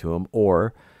and listen to them,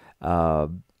 or I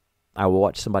will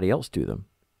watch somebody else do them.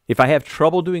 If I have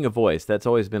trouble doing a voice, that's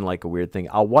always been a weird thing.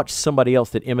 I'll watch somebody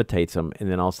else that imitates them, and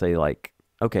then I'll say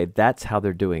okay, that's how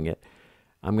they're doing it.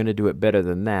 I'm going to do it better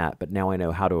than that, but now I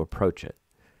know how to approach it.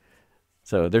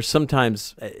 So there's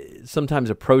sometimes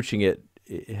approaching it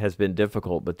has been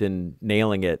difficult, but then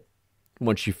nailing it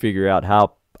once you figure out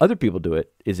how other people do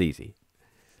it is easy.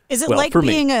 Is it like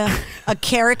being a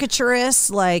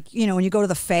caricaturist? When you go to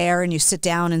the fair and you sit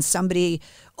down and somebody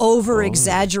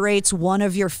over-exaggerates one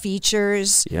of your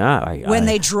features? Yeah. When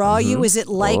they draw you, is it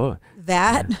like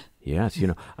that? Yes.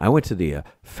 I went to the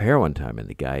fair one time and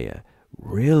the guy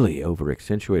really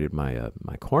over-accentuated my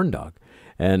corn dog.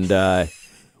 And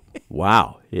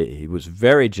wow, he was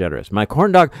very generous. My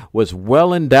corn dog was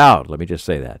well endowed, let me just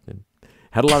say that. And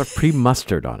had a lot of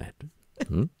pre-mustard on it.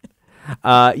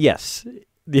 Yes.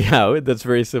 Yeah, that's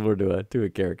very similar to a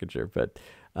caricature. But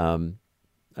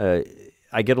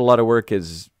I get a lot of work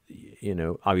as,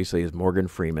 obviously as Morgan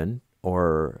Freeman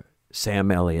or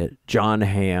Sam Elliott, John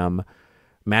Hamm,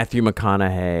 Matthew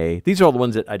McConaughey. These are all the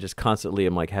ones that I just constantly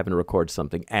am having to record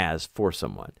something as for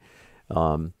someone.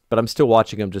 But I'm still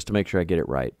watching them just to make sure I get it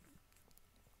right.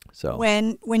 So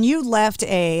when you left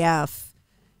AAF,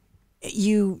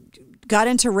 you got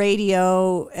into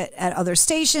radio at other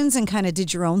stations and kind of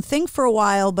did your own thing for a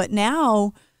while. But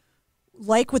now,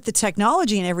 with the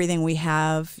technology and everything we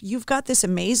have, you've got this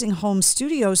amazing home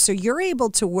studio. So you're able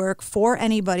to work for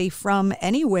anybody from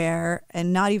anywhere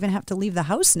and not even have to leave the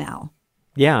house now.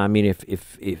 Yeah. I mean,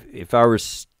 if I were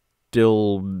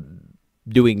still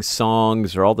doing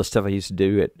songs or all the stuff I used to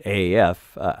do at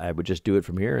AAF, I would just do it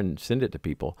from here and send it to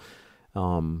people.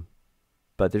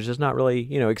 But there's just not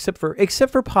really, except for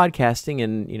podcasting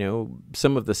and,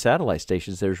 some of the satellite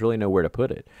stations, there's really nowhere to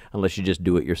put it unless you just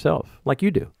do it yourself like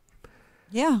you do.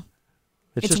 Yeah.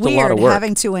 It's just weird a lot of work.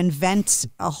 Having to invent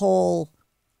a whole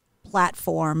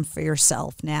platform for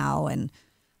yourself now. And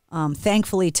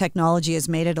thankfully, technology has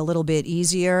made it a little bit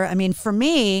easier. I mean, for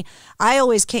me, I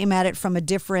always came at it from a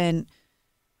different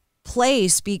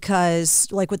place because,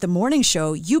 with the morning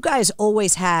show, you guys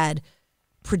always had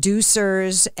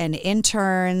producers and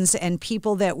interns and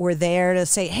people that were there to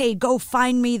say, hey, go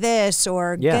find me this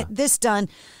or get this done.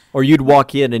 Or you'd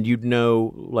walk in and you'd know,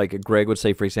 Greg would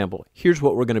say, for example, here's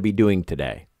what we're going to be doing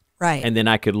today. Right. And then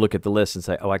I could look at the list and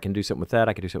say, oh, I can do something with that.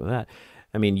 I can do something with that.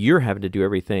 I mean, you're having to do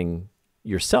everything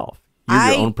yourself.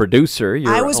 You're your own producer.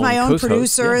 I was my own co-host,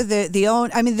 producer. yeah.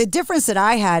 The difference that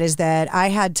I had is that I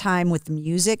had time with the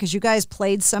music, because you guys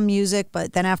played some music,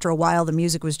 but then after a while, the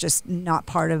music was just not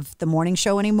part of the morning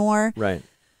show anymore. Right.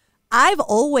 I've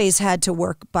always had to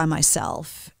work by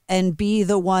myself and be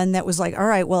the one that was like, all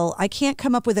right, well, I can't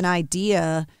come up with an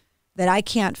idea that I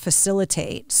can't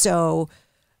facilitate. So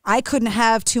I couldn't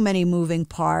have too many moving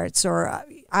parts, or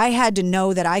I had to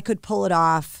know that I could pull it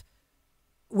off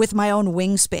with my own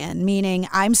wingspan, meaning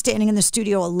I'm standing in the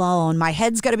studio alone. My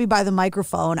head's got to be by the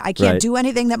microphone. I can't do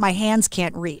anything that my hands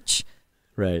can't reach.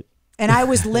 Right. And I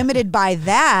was limited by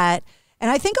that.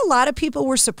 And I think a lot of people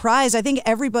were surprised. I think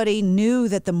everybody knew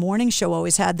that the morning show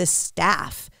always had this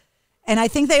staff. And I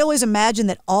think they always imagined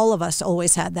that all of us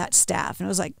always had that staff. And it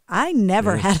was like, I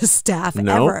never had a staff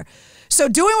ever. So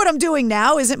doing what I'm doing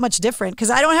now isn't much different because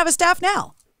I don't have a staff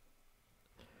now.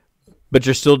 But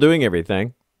you're still doing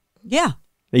everything. Yeah.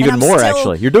 Even more,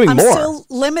 actually. You're doing more. I'm still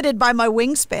limited by my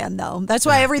wingspan, though. That's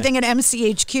why everything at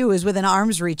MCHQ is within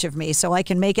arm's reach of me, so I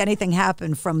can make anything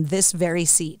happen from this very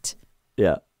seat.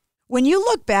 Yeah. When you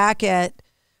look back at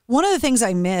one of the things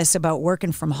I miss about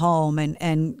working from home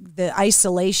and the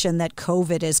isolation that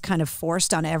COVID has kind of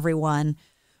forced on everyone,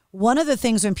 one of the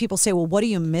things when people say, well, what do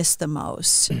you miss the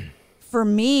most? For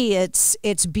me,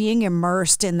 it's being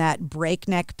immersed in that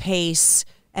breakneck pace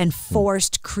and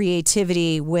forced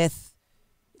creativity with,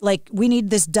 like, we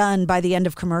need this done by the end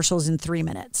of commercials in 3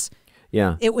 minutes.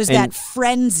 Yeah. It was that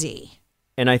frenzy.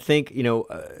 And I think,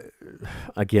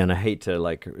 again, I hate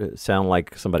to sound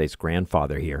like somebody's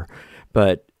grandfather here,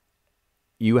 but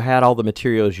you had all the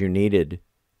materials you needed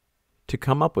to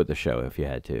come up with the show if you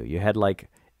had to. You had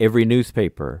every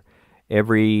newspaper,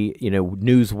 every,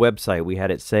 news website, we had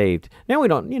it saved. Now we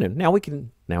don't, now we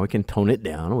can tone it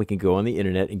down. We can go on the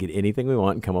internet and get anything we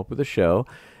want and come up with a show.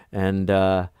 And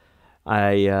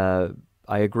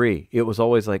I agree. It was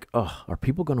always like, oh, are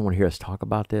people going to want to hear us talk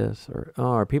about this? Or,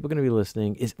 oh, are people going to be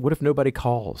listening? What if nobody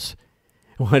calls?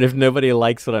 What if nobody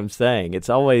likes what I'm saying? It's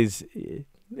always,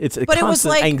 it's a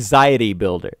constant anxiety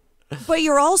builder. But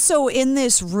you're also in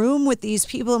this room with these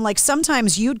people, and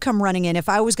sometimes you'd come running in. If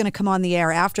I was going to come on the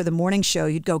air after the morning show,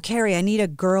 you'd go, Carrie, I need a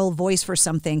girl voice for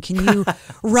something. Can you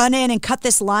run in and cut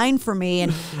this line for me?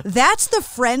 And that's the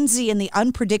frenzy and the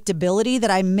unpredictability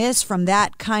that I miss from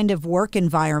that kind of work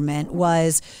environment.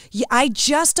 Was I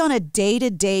just on a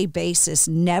day-to-day basis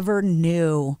never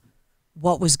knew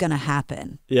what was going to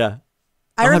happen. Yeah.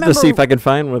 I'll have to see if I can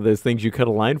find one of those things you cut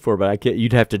a line for, but I can't.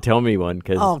 You'd have to tell me one.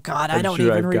 Oh, God, I don't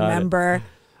even remember.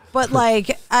 But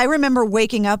I remember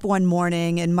waking up one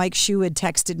morning and Mike Shue had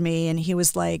texted me and he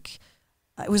was like,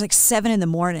 it was 7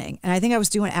 a.m. And I think I was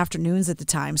doing afternoons at the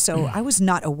time. So I was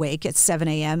not awake at 7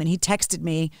 a.m. And he texted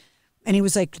me and he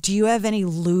was like, do you have any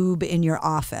lube in your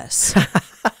office?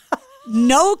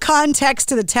 No context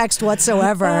to the text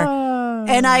whatsoever.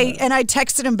 And I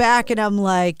texted him back and I'm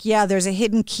like, yeah, there's a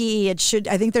hidden key.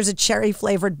 I think there's a cherry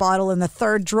flavored bottle in the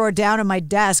third drawer down on my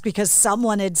desk because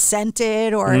someone had sent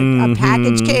it or a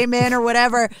package came in or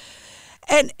whatever.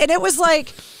 And it was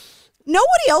like,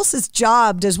 nobody else's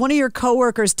job does one of your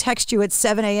coworkers text you at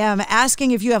 7 a.m. asking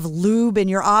if you have lube in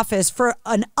your office for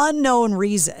an unknown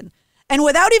reason. And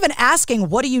without even asking,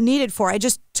 what do you need it for? I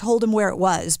just told him where it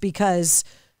was because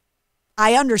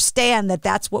I understand that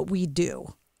that's what we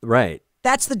do. Right.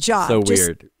 That's the job. So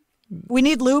weird. We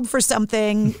need lube for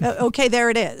something. Okay, there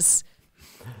it is.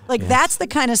 That's the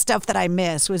kind of stuff that I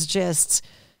miss, was just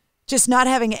not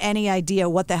having any idea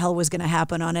what the hell was going to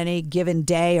happen on any given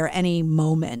day or any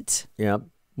moment. Yeah.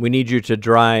 We need you to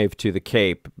drive to the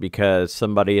Cape because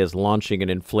somebody is launching an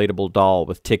inflatable doll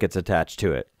with tickets attached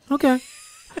to it. Okay.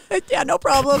 Yeah, no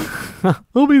problem.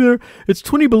 I'll be there. It's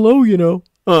 20 below,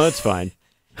 Oh, that's fine.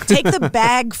 Take the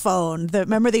bag phone.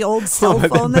 Remember the old cell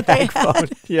phone that they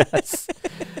had? Yes.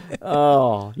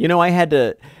 Oh, I had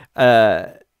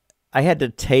to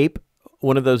tape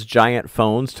one of those giant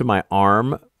phones to my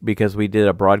arm because we did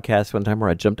a broadcast one time where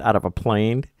I jumped out of a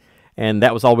plane, and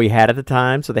that was all we had at the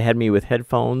time. So they had me with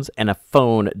headphones and a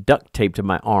phone duct taped to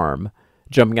my arm,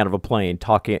 jumping out of a plane,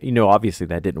 talking. Obviously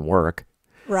that didn't work.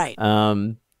 Right.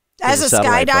 As a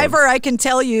skydiver, phone. I can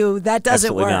tell you that doesn't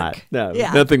Absolutely work. Not.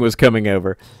 No, nothing was coming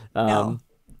over. No.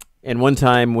 And one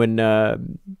time when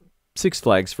Six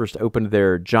Flags first opened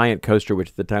their giant coaster, which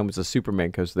at the time was a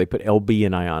Superman coaster, they put LB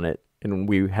and I on it, and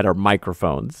we had our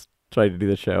microphones trying to do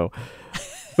the show.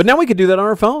 But now we could do that on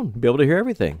our phone, be able to hear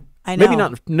everything. I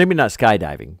know. Maybe not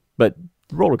skydiving, but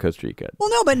roller coaster you could. Well,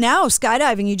 no, but now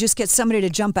skydiving, you just get somebody to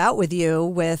jump out with you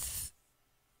with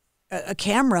a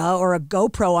camera or a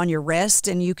GoPro on your wrist,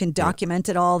 and you can document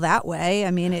it all that way.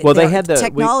 I mean, Well, they had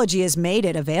technology has made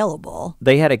it available.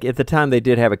 They had at the time they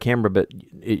did have a camera, but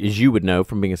as you would know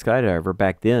from being a skydiver,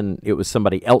 back then it was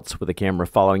somebody else with a camera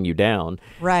following you down.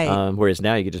 Right. Whereas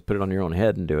now you could just put it on your own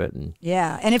head and do it. And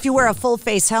yeah, and if you wear a full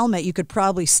face helmet, you could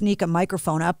probably sneak a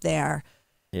microphone up there.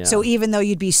 Yeah. So even though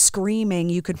you'd be screaming,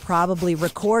 you could probably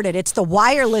record it. It's the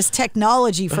wireless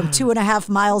technology from 2.5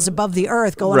 miles above the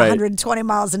earth going 120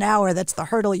 miles an hour. That's the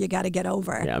hurdle you got to get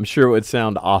over. Yeah, I'm sure it would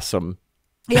sound awesome.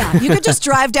 Yeah, you could just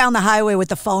drive down the highway with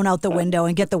the phone out the window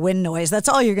and get the wind noise. That's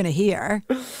all you're going to hear.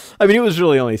 I mean, it was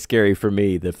really only scary for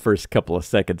me the first couple of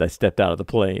seconds I stepped out of the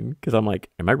plane because I'm like,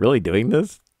 am I really doing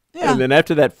this? Yeah. And then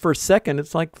after that first second,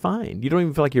 it's like, fine. You don't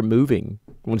even feel like you're moving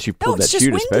once you pull that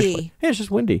chute, especially. Yeah, it's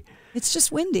just windy. It's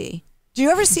just windy. Do you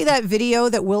ever see that video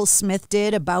that Will Smith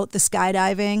did about the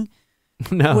skydiving?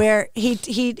 No. Where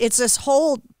it's this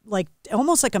whole, like,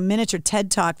 almost like a miniature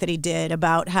TED Talk that he did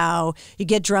about how you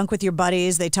get drunk with your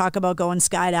buddies, they talk about going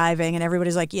skydiving, and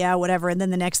everybody's like, yeah, whatever. And then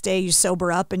the next day you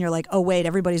sober up and you're like, oh, wait,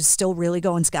 everybody's still really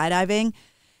going skydiving.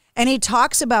 And he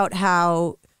talks about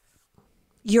how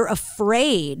you're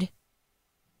afraid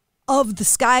of the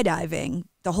skydiving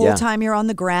the whole time you're on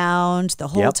the ground, the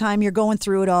whole time you're going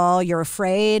through it all. You're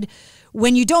afraid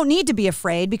when you don't need to be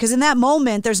afraid, because in that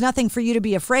moment, there's nothing for you to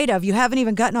be afraid of. You haven't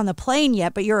even gotten on the plane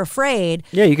yet, but you're afraid.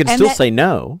 Yeah, you can still say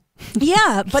no.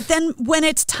 Yeah, but then when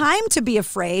it's time to be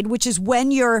afraid, which is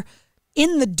when you're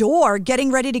in the door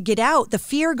getting ready to get out, the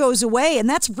fear goes away. And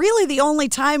that's really the only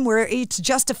time where it's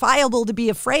justifiable to be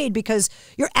afraid, because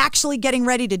you're actually getting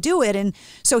ready to do it. And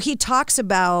so he talks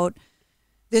about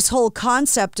this whole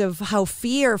concept of how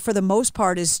fear, for the most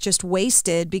part, is just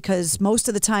wasted, because most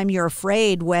of the time you're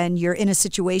afraid when you're in a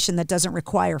situation that doesn't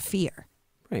require fear.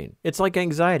 Right. It's like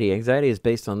anxiety. Anxiety is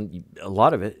based on, a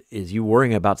lot of it is you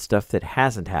worrying about stuff that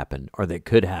hasn't happened or that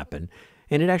could happen,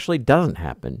 and it actually doesn't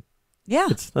happen. Yeah.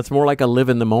 That's more like a live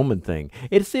in the moment thing.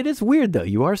 It is weird, though.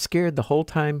 You are scared the whole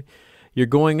time you're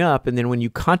going up, and then when you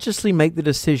consciously make the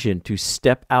decision to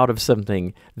step out of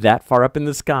something that far up in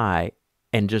the sky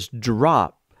and just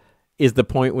drop, is the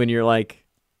point when you're like,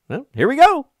 well, here we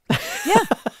go. Yeah.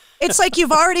 It's like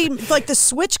you've already, like, the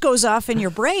switch goes off in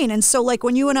your brain. And so, like,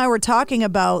 when you and I were talking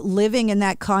about living in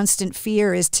that constant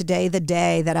fear, is today the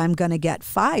day that I'm going to get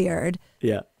fired?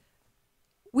 Yeah.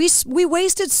 We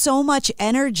wasted so much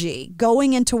energy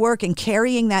going into work and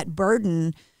carrying that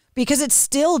burden, because it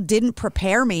still didn't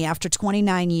prepare me after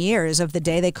 29 years of the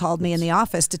day they called me in the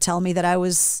office to tell me that I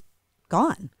was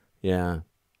gone. Yeah.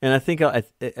 And I think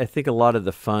a lot of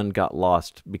the fun got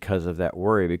lost because of that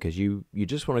worry, because you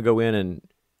just want to go in and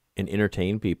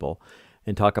entertain people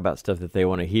and talk about stuff that they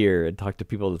want to hear and talk to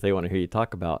people that they want to hear you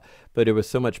talk about. But it was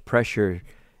so much pressure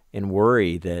and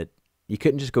worry that you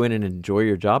couldn't just go in and enjoy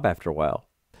your job after a while.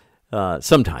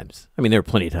 Sometimes. I mean, there were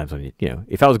plenty of times when,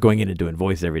 if I was going in and doing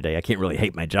voice every day, I can't really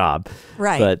hate my job.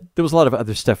 Right. But there was a lot of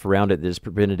other stuff around it that just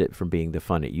prevented it from being the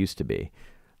fun it used to be.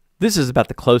 This is about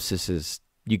the closest as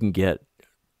you can get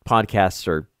podcasts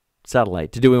or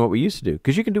satellite to doing what we used to do,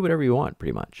 because you can do whatever you want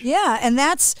pretty much. Yeah, and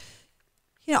that's,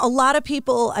 a lot of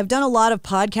people, I've done a lot of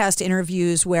podcast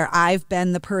interviews where I've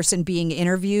been the person being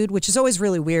interviewed, which is always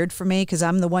really weird for me, because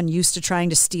I'm the one used to trying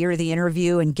to steer the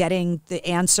interview and getting the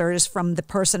answers from the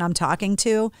person I'm talking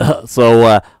to.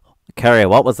 So, Carrie,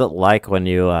 what was it like when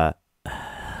you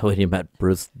met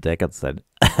Bruce Dickinson?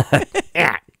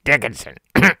 Yeah, Dickinson.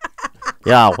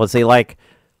 Yeah, was he like,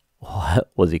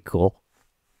 was he cool?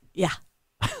 Yeah.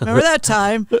 Remember that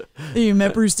time that you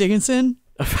met Bruce Dickinson?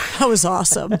 That was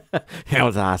awesome. That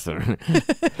was awesome.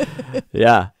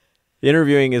 Yeah.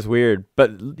 Interviewing is weird,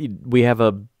 but we have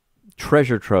a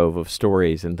treasure trove of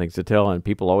stories and things to tell, and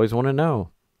people always want to know.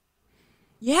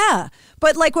 Yeah.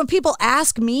 But like when people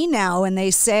ask me now and they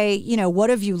say, what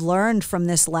have you learned from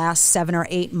this last 7 or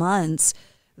 8 months?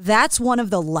 That's one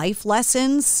of the life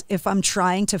lessons if I'm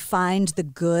trying to find the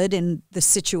good in the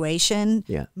situation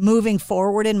moving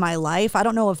forward in my life. I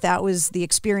don't know if that was the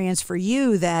experience for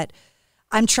you, that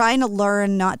I'm trying to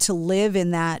learn not to live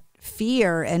in that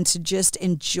fear and to just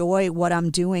enjoy what I'm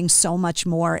doing so much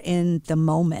more in the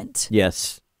moment.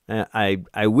 Yes. I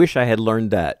wish I had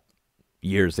learned that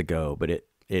years ago, but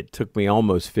it took me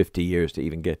almost 50 years to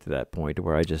even get to that point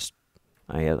where I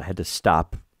had to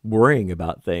stop worrying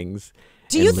about things.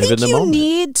 Do you think you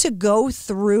need to go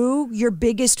through your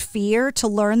biggest fear to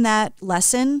learn that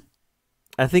lesson?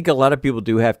 I think a lot of people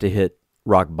do have to hit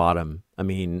rock bottom. I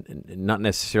mean, not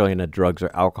necessarily in a drugs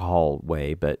or alcohol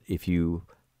way, but if you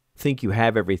think you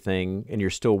have everything and you're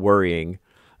still worrying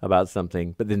about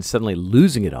something, but then suddenly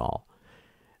losing it all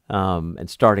and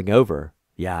starting over,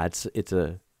 it's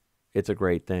It's a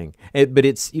great thing. But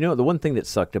it's, you know, the one thing that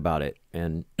sucked about it,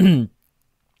 and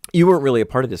you weren't really a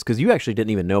part of this because you actually didn't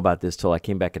even know about this till I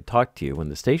came back and talked to you when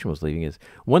the station was leaving, is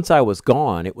once I was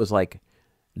gone, it was like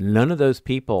none of those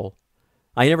people,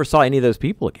 I never saw any of those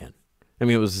people again. I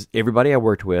mean, it was everybody I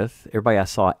worked with, everybody I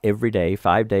saw every day,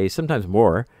 5 days, sometimes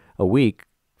more a week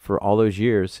for all those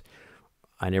years.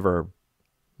 I never,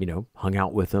 you know, hung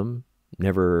out with them,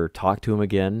 never talked to them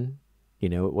again. You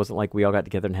know, it wasn't like we all got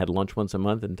together and had lunch once a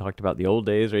month and talked about the old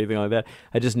days or anything like that.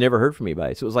 I just never heard from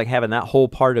anybody. So it was like having that whole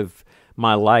part of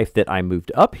my life that I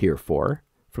moved up here for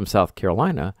from South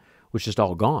Carolina was just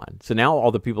all gone. So now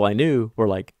all the people I knew were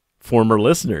like former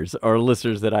listeners or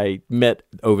listeners that I met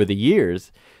over the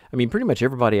years. I mean, pretty much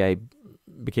everybody I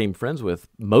became friends with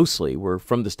mostly were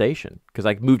from the station because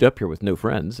I moved up here with no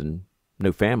friends and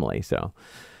no family. So,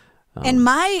 and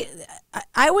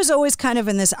I was always kind of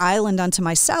in this island unto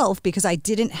myself because I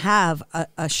didn't have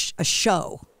a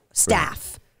show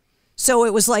staff. Right. So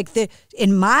it was like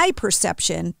in my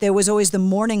perception, there was always the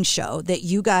morning show that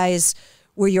you guys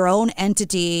were your own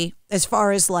entity as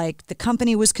far as like the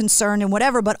company was concerned and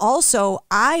whatever. But also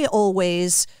I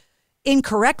always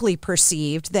incorrectly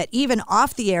perceived that even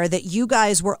off the air that you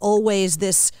guys were always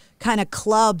this kind of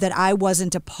club that I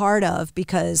wasn't a part of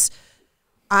because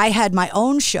I had my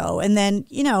own show. And then,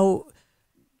 you know,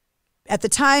 at the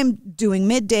time doing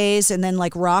middays and then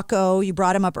like Rocco, you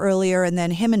brought him up earlier, and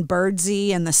then him and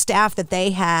Birdsey and the staff that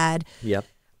they had. Yep.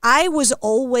 I was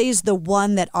always the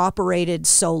one that operated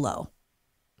solo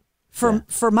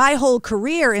for my whole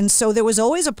career. And so there was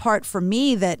always a part for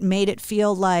me that made it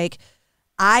feel like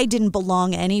I didn't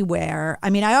belong anywhere. I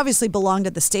mean, I obviously belonged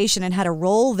at the station and had a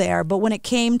role there, but when it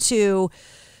came to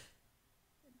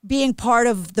being part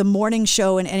of the morning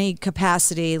show in any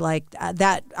capacity like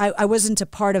that, I wasn't a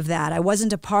part of that. I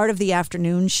wasn't a part of the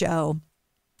afternoon show.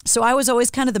 So I was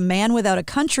always kind of the man without a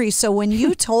country. So when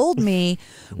you told me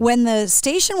when the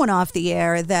station went off the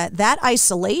air that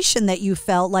isolation that you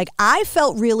felt, like I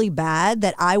felt really bad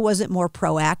that I wasn't more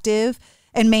proactive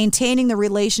and maintaining the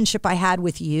relationship I had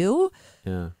with you.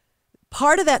 Yeah.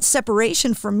 Part of that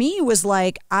separation for me was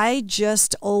like, I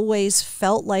just always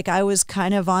felt like I was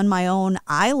kind of on my own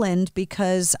island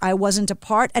because I wasn't a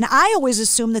part. And I always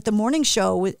assumed that the morning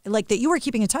show, like that you were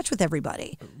keeping in touch with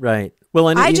everybody. Right. Well,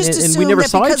 and we never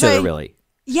saw each other really.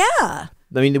 Yeah.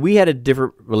 I mean, we had a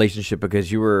different relationship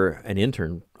because you were an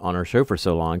intern on our show for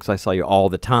so long, because I saw you all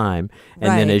the time.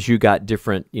 And then as you got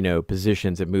different, you know,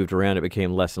 positions and moved around, it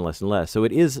became less and less and less. So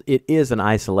it is an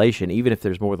isolation, even if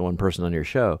there's more than one person on your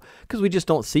show, because we just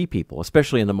don't see people,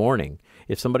 especially in the morning.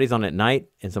 If somebody's on at night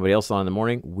and somebody else is on in the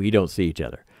morning, we don't see each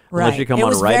other. Right. Unless you come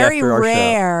on right after our show. It was very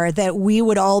rare that we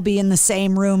would all be in the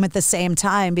same room at the same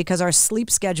time because our sleep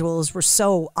schedules were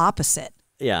so opposite.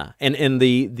 Yeah. And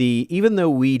the even though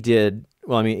we did,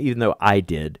 well, I mean, even though I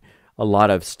did a lot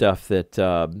of stuff that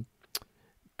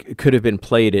could have been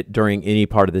played during any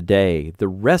part of the day, the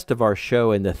rest of our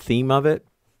show and the theme of it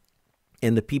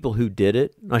and the people who did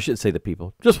it, I shouldn't say the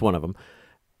people, just one of them,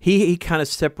 he kind of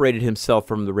separated himself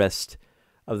from the rest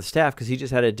of the staff because he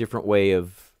just had a different way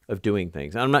of doing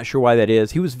things. I'm not sure why that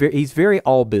is. He's very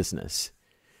all business.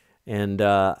 And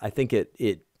I think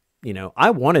it you know, I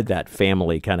wanted that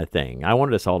family kind of thing. I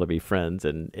wanted us all to be friends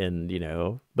and you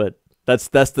know, but that's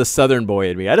the Southern boy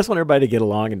in me. I just want everybody to get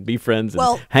along and be friends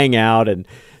and hang out. And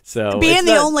so being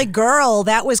the only girl,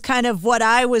 that was kind of what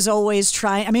I was always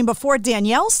trying. I mean, before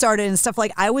Danielle started and stuff,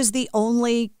 like I was the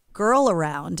only girl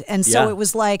around. And so it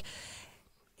was like,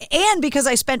 and because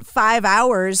I spent 5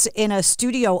 hours in a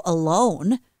studio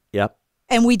alone. Yep.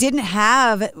 And we didn't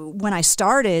have, when I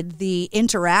started, the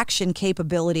interaction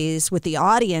capabilities with the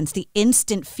audience, the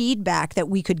instant feedback that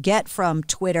we could get from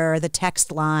Twitter, the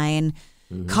text line,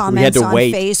 comments on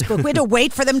Facebook. We had to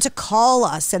wait for them to call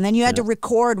us. And then you had to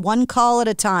record one call at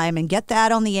a time and get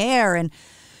that on the air. And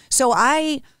so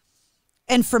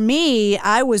and for me,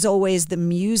 I was always the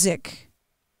music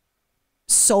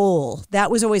soul.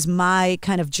 That was always my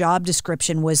kind of job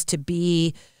description, was to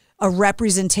be a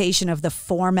representation of the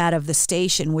format of the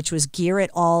station, which was gear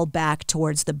it all back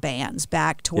towards the bands,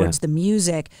 back towards the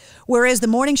music. Whereas the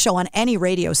morning show on any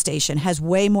radio station has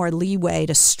way more leeway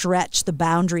to stretch the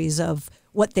boundaries of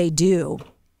what they do.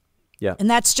 Yeah. And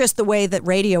that's just the way that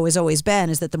radio has always been,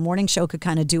 is that the morning show could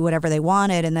kind of do whatever they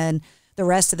wanted. And then the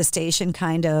rest of the station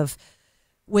kind of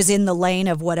was in the lane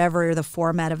of whatever the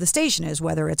format of the station is,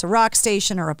 whether it's a rock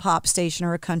station or a pop station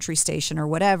or a country station or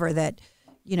whatever, that,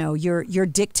 you know, you're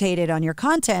dictated on your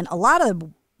content a lot of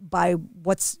by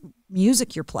what's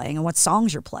music you're playing and what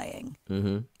songs you're playing.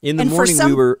 Mm-hmm. In the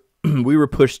morning, we were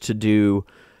pushed to do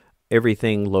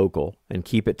everything local and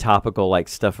keep it topical, like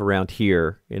stuff around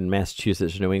here in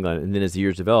Massachusetts, New England. And then as the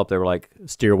years developed, they were like,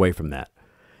 steer away from that.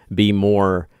 Be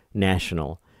more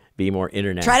national. Be more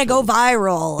international. Try to go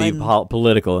viral. Be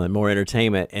political and more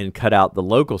entertainment, and cut out the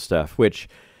local stuff, which,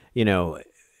 you know,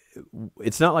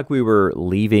 it's not like we were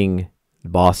leaving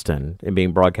Boston and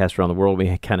being broadcast around the world.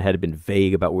 We kind of had been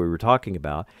vague about what we were talking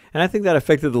about. And I think that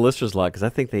affected the listeners a lot, because I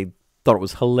think they thought it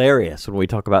was hilarious when we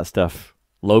talk about stuff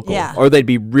local. Yeah. Or they'd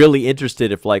be really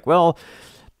interested if, like, well,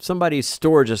 somebody's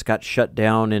store just got shut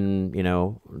down in, you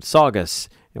know, Saugus,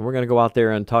 and we're going to go out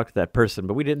there and talk to that person.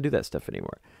 But we didn't do that stuff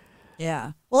anymore.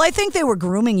 Yeah. Well, I think they were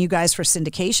grooming you guys for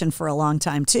syndication for a long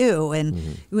time, too.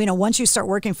 And, you know, once you start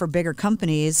working for bigger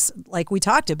companies, like we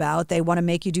talked about, they want to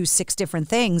make you do 6 different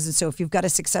things. And so if you've got a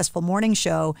successful morning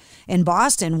show in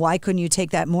Boston, why couldn't you take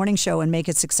that morning show and make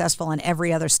it successful on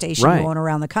every other station going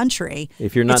around the country?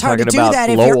 If you're not it's hard talking to do about that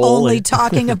Lowell if you're only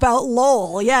talking about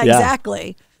Lowell. Yeah,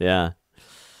 exactly. Yeah.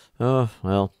 Oh,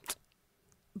 well.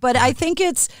 But I think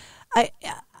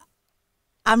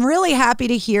I'm really happy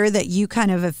to hear that you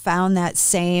kind of have found that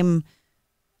same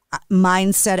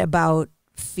mindset about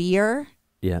fear.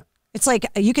 Yeah. It's like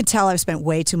you could tell I've spent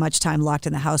way too much time locked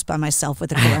in the house by myself with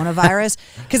the coronavirus,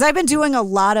 because I've been doing a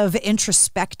lot of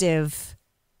introspective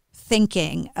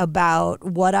thinking about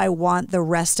what I want the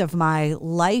rest of my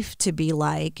life to be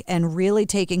like, and really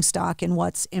taking stock in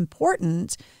what's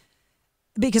important,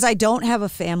 because I don't have a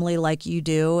family like you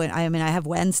do. And I mean, I have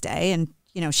Wednesday, and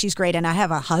you know, she's great. And I have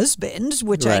a husband,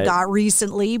 which I got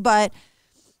recently, but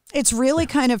it's really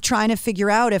kind of trying to figure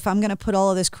out, if I'm going to put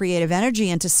all of this creative energy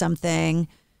into something,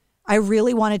 I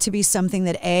really want it to be something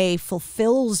that A,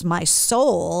 fulfills my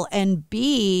soul, and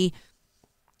B,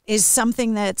 is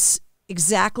something that's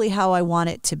exactly how I want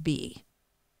it to be.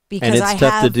 Because and it's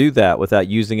tough to do that without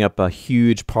using up a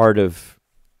huge part of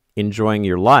enjoying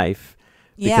your life,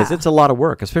 because it's a lot of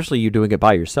work, especially you doing it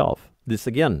by yourself. This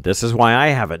is why I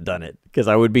haven't done it, because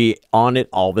I would be on it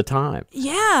all the time.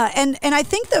 Yeah. And I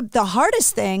think the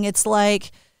hardest thing, it's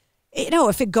like, you know,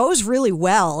 if it goes really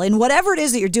well in whatever it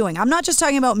is that you're doing, I'm not just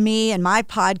talking about me and my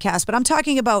podcast, but I'm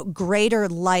talking about greater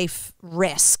life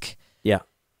risk. Yeah.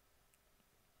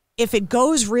 If it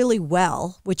goes really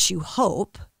well, which you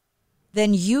hope,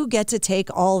 then you get to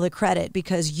take all the credit,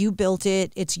 because you built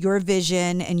it, it's your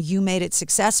vision, and you made it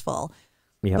successful.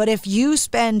 Yep. But if you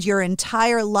spend your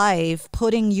entire life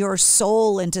putting your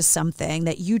soul into something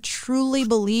that you truly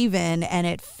believe in and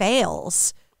it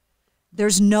fails,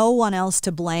 there's no one else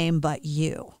to blame but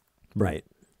you. Right.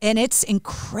 And it's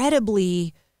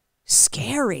incredibly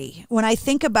scary when I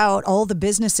think about all the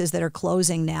businesses that are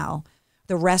closing now,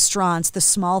 the restaurants, the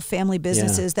small family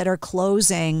businesses that are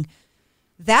closing.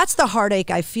 That's the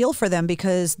heartache I feel for them,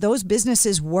 because those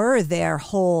businesses were their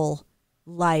whole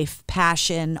life,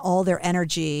 passion, all their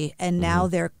energy, and now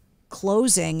they're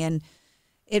closing. And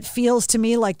it feels to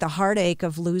me like the heartache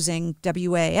of losing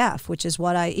WAAF, which is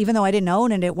what even though I didn't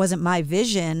own it, it wasn't my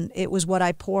vision, it was what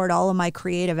I poured all of my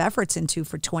creative efforts into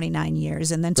for 29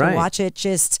 years. And then to watch it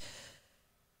just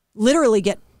literally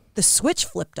get the switch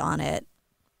flipped on it,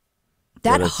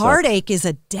 that heartache is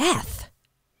a death.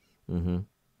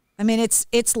 I mean,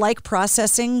 it's like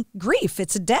processing grief.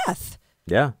 It's a death.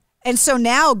 Yeah. And so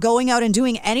now going out and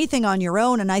doing anything on your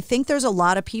own, and I think there's a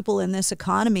lot of people in this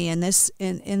economy and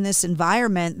in this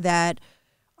environment that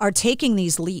are taking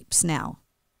these leaps now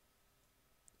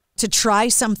to try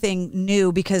something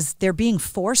new because they're being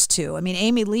forced to. I mean,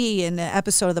 Amy Lee in an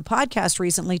episode of the podcast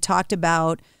recently talked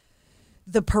about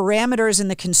the parameters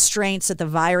and the constraints that the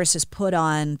virus has put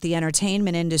on the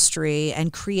entertainment industry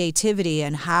and creativity,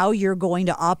 and how you're going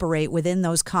to operate within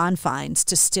those confines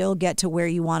to still get to where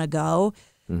you want to go.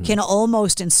 Can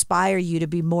almost inspire you to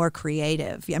be more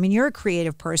creative. I mean, you're a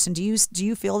creative person. Do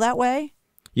you feel that way?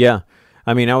 Yeah.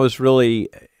 I mean,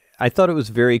 I thought it was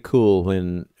very cool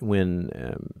when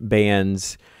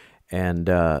bands and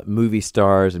movie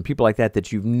stars and people like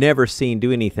that you've never seen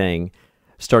do anything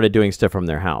started doing stuff from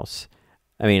their house.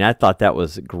 I mean, I thought that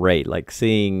was great. Like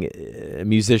seeing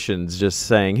musicians just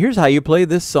saying, here's how you play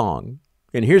this song.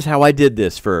 And here's how I did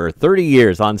this for 30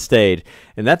 years on stage.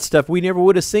 And that's stuff we never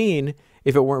would have seen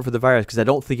if it weren't for the virus, because I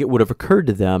don't think it would have occurred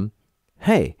to them,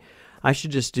 hey, I should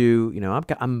just do,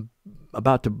 I'm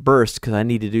about to burst because I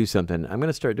need to do something. I'm going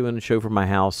to start doing a show from my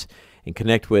house and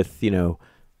connect with,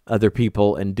 other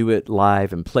people and do it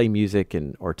live and play music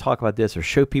or talk about this or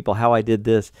show people how I did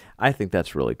this. I think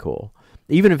that's really cool.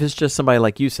 Even if it's just somebody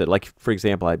like you said, like, for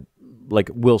example,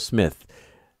 like Will Smith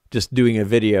just doing a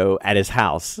video at his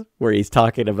house where he's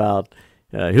talking about,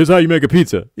 here's how you make a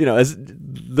pizza.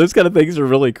 Those kind of things are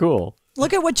really cool.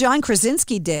 Look at what John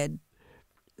Krasinski did.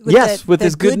 with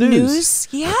his good news.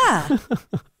 Yeah.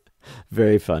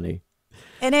 Very funny.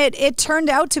 And it turned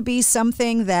out to be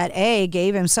something that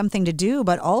gave him something to do,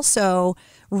 but also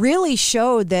really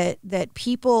showed that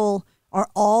people are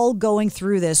all going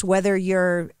through this, whether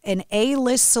you're an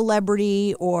A-list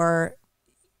celebrity or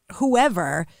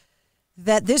whoever,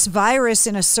 that this virus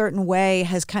in a certain way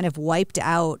has kind of wiped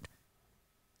out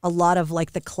a lot of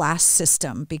like the class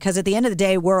system, because at the end of the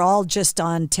day, we're all just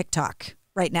on TikTok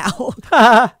right now.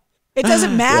 It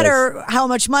doesn't matter how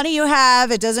much money you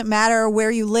have. It doesn't matter where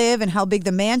you live and how big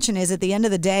the mansion is. At the end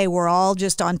of the day, we're all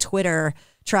just on Twitter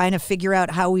trying to figure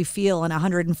out how we feel in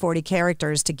 140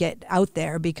 characters to get out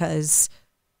there, because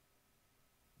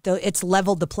it's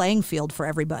leveled the playing field for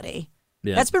everybody.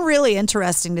 Yeah. That's been really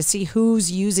interesting to see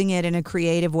who's using it in a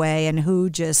creative way and who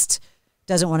just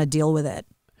doesn't want to deal with it.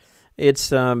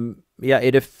 It's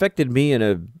it affected me in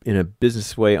a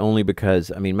business way only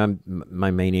because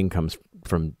my main income's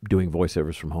from doing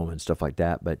voiceovers from home and stuff like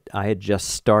that. But I had just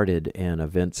started an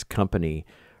events company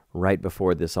right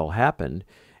before this all happened,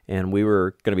 and we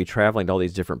were going to be traveling to all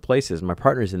these different places. My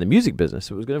partner's in the music business,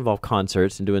 so it was going to involve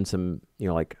concerts and doing some,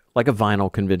 like a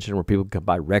vinyl convention where people could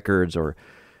buy records or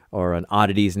an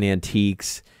oddities and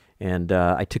antiques. And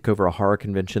I took over a horror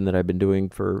convention that I've been doing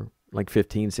for like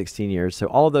 15, 16 years. So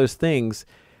all of those things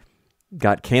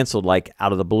got canceled like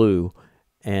out of the blue,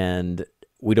 and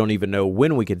we don't even know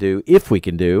when we could do, if we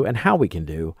can do, and how we can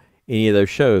do any of those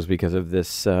shows because of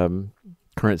this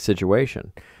current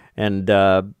situation. And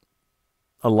a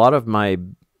lot of my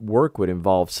work would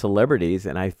involve celebrities,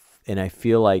 and I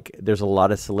feel like there's a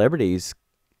lot of celebrities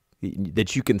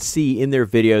that you can see in their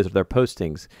videos or their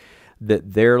postings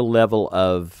that their level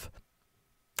of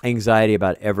anxiety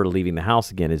about ever leaving the house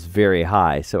again is very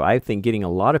high. So I think getting a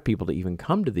lot of people to even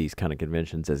come to these kind of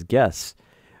conventions as guests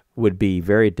would be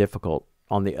very difficult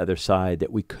on the other side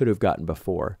that we could have gotten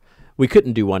before. We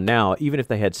couldn't do one now, even if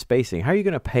they had spacing. How are you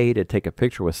going to pay to take a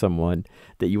picture with someone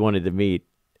that you wanted to meet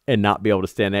and not be able to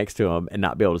stand next to them and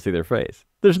not be able to see their face?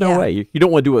 There's no way. You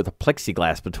don't want to do it with a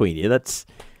plexiglass between you. That's,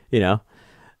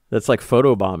 that's like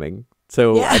photo bombing.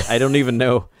 So I don't even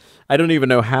know. I don't even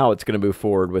know how it's going to move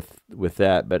forward with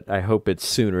that, but I hope it's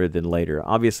sooner than later.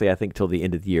 Obviously, I think till the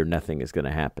end of the year, nothing is going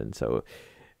to happen. So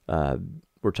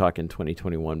we're talking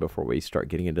 2021 before we start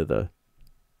getting into the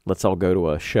let's all go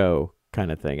to a show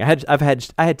kind of thing. I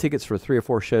had tickets for 3 or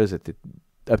 4 shows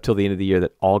up till the end of the year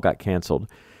that all got canceled,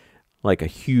 like a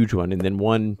huge one, and then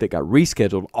one that got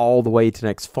rescheduled all the way to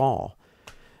next fall.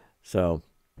 So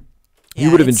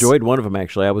you would have enjoyed one of them,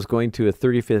 actually. I was going to the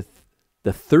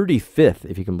 35th,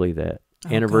 if you can believe that,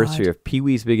 anniversary of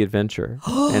Pee-wee's Big Adventure.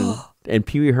 And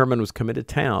Pee-wee Herman was coming to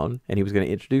town, and he was going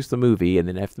to introduce the movie, and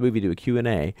then after the movie do a Q&A.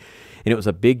 And it was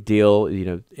a big deal,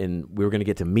 and we were going to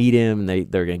get to meet him, and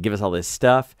they're going to give us all this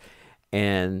stuff.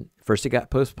 And first it got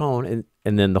postponed,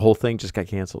 and then the whole thing just got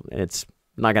canceled. And it's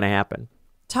not going to happen.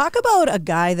 Talk about a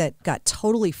guy that got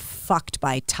totally fucked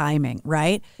by timing,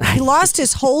 right? He lost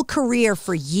his whole career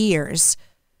for years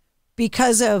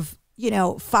because of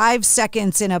 5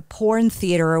 seconds in a porn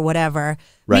theater or whatever.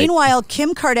 Right. Meanwhile,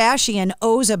 Kim Kardashian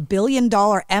owes $1 billion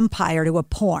empire to a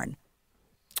porn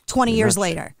 20 years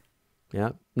later.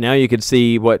 Yeah. Now you can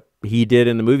see what he did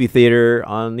in the movie theater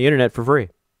on the internet for free.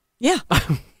 Yeah.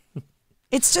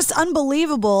 It's just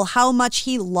unbelievable how much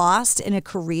he lost in a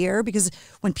career, because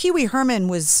when Pee-wee Herman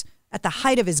was at the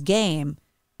height of his game,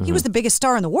 he was the biggest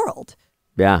star in the world.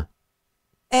 Yeah.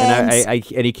 And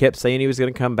he kept saying he was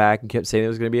going to come back, and kept saying it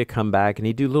was going to be a comeback, and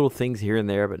he'd do little things here and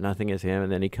there, but nothing is him.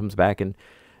 And then he comes back and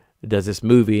does this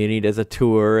movie, and he does a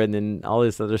tour, and then all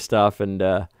this other stuff. And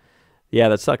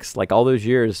that sucks. Like all those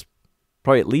years,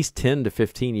 probably at least 10 to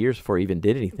 15 years before he even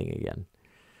did anything again.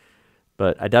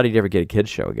 But I doubt he'd ever get a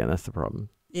kids show again. That's the problem.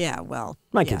 Yeah, well,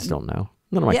 my kids don't know.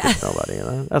 None of my kids know about any of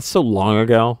that. That's so long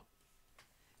ago.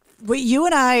 But you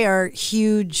and I are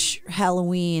huge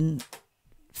Halloween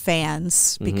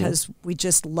fans because we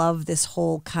just love this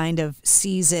whole kind of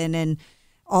season, and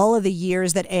all of the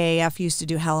years that AAF used to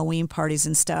do Halloween parties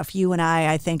and stuff. You and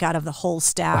I think out of the whole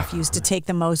staff used to take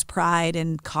the most pride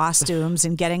in costumes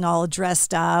and getting all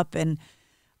dressed up. And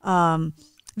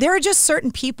there are just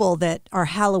certain people that are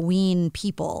Halloween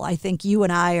people. I think you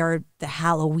and I are the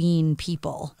Halloween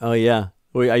people. Oh, yeah.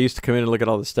 Well, I used to come in and look at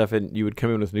all the stuff, and you would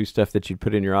come in with new stuff that you'd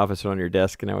put in your office or on your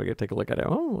desk, and I would go take a look at it.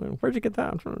 Oh, where'd you get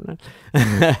that from?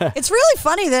 It's really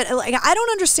funny that I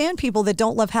don't understand people that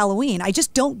don't love Halloween. I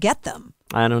just don't get them.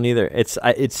 I don't either. It's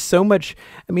so much.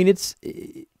 I mean, it's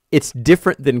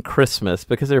different than Christmas,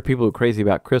 because there are people who are crazy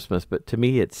about Christmas, but to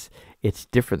me, it's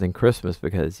different than Christmas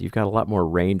because you've got a lot more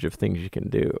range of things you can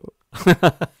do.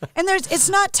 And it's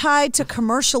not tied to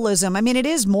commercialism. I mean, it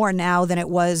is more now than it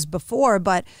was before,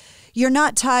 but you're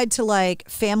not tied to like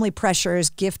family pressures,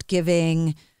 gift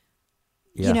giving.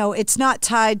 Yeah. You know, it's not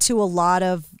tied to a lot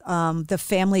of the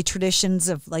family traditions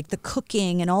of like the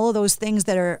cooking and all of those things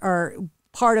that are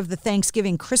part of the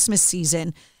Thanksgiving, Christmas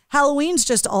season. Halloween's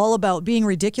just all about being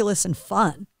ridiculous and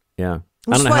fun. Yeah.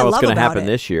 I don't know how it's going to happen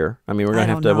this year. I mean, we're going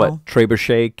to have to, what,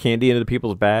 trebuchet candy into the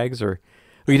people's bags? Or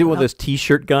we do one of those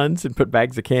T-shirt guns and put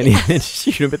bags of candy in and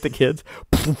shoot them at the kids?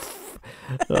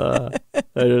 I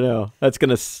don't know. That's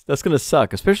gonna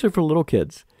suck, especially for little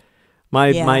kids.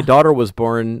 My daughter was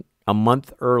born a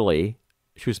month early.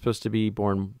 She was supposed to be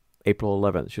born April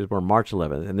 11th. She was born March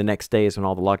 11th. And the next day is when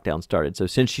all the lockdown started. So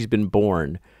since she's been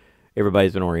born,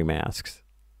 everybody's been wearing masks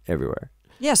everywhere.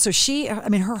 Yeah, so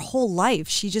her whole life,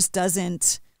 she just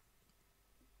doesn't,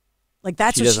 like,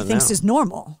 that's what she thinks is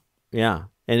normal. Yeah,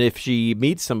 and if she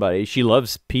meets somebody, she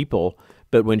loves people,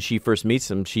 but when she first meets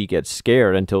them, she gets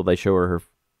scared until they show her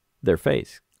their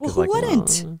face. Well, who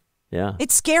wouldn't? Yeah.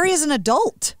 It's scary as an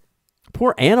adult.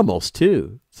 Poor animals,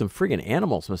 too. Some freaking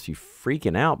animals must be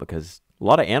freaking out because a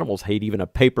lot of animals hate even a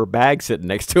paper bag sitting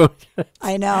next to them.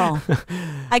 I know.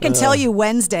 I can tell you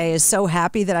Wednesday is so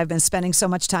happy that I've been spending so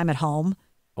much time at home.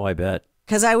 Oh, I bet.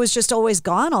 Because I was just always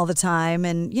gone all the time.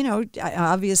 And, you know,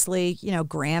 obviously, you know,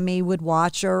 Grammy would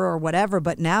watch her or whatever.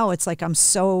 But now it's like I'm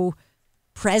so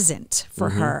present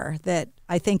for her that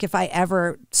I think if I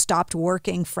ever stopped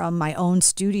working from my own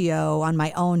studio on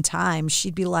my own time,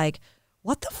 she'd be like,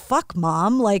 what the fuck,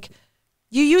 Mom? Like,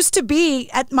 you used to be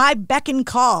at my beck and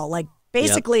call. Like,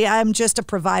 basically, I'm just a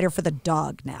provider for the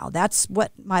dog now. That's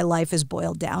what my life is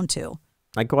boiled down to.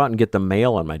 I go out and get the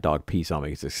mail and my dog pees on me.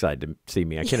 He's excited to see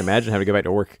me. I can't imagine having to go back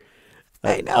to work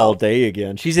all day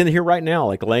again. She's in here right now,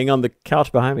 like laying on the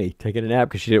couch behind me, taking a nap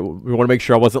because we want to make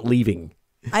sure I wasn't leaving.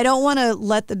 I don't want to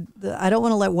let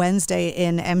let Wednesday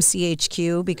in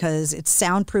MCHQ because it's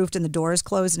soundproofed and the door is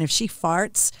closed. And if she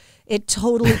farts, it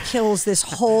totally kills this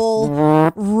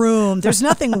whole room. There's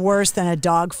nothing worse than a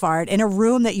dog fart in a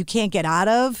room that you can't get out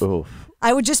of. Oof.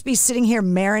 I would just be sitting here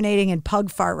marinating in pug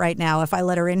fart right now if I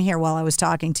let her in here while I was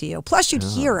talking to you. Plus, you'd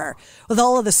hear her with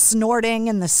all of the snorting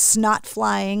and the snot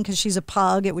flying because she's a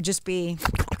pug. It would just be,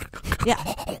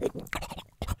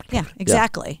 yeah,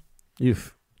 exactly. Yeah.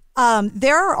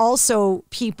 There are also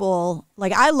people,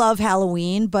 like I love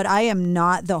Halloween, but I am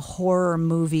not the horror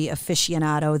movie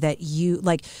aficionado that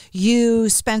you,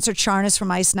 Spencer Charnas from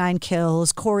Ice Nine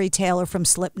Kills, Corey Taylor from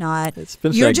Slipknot.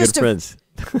 You're just good friends.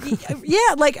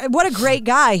 Yeah, like what a great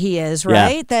guy he is,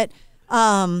 right? Yeah.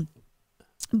 That,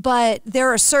 but there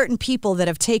are certain people that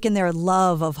have taken their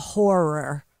love of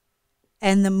horror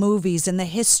and the movies and the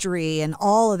history and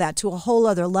all of that to a whole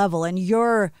other level. And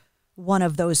you're one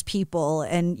of those people,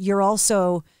 and you're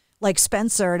also like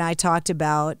Spencer and I talked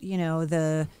about, you know,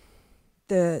 the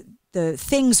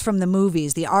things from the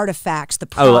movies, the artifacts, the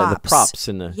props. Oh, like the props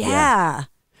and the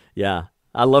yeah.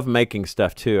 I love making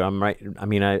stuff too.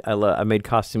 I made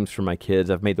costumes for my kids.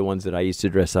 I've made the ones that I used to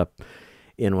dress up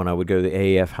in when I would go to the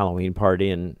AAF Halloween party,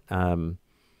 and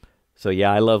so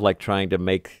I love like trying to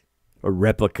make a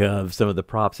replica of some of the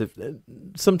props.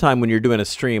 Sometime when you're doing a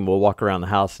stream, we'll walk around the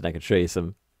house and I can show you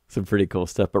some pretty cool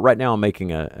stuff. But right now I'm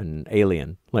making an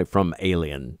alien, like from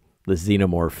Alien, the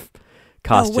xenomorph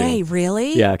costume. No way,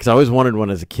 really? Yeah, because I always wanted one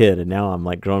as a kid, and now I'm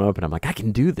like grown up, and I'm like, I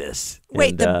can do this.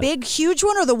 Wait, the big, huge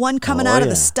one, or the one coming out of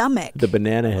the stomach? The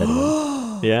banana head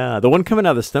one. Yeah, the one coming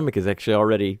out of the stomach is actually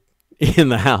already in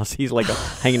the house. He's like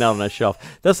hanging out on a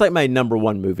shelf. That's like my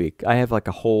 #1 movie. I have like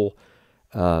a whole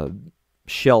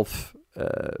shelf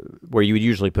where you would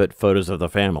usually put photos of the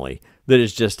family that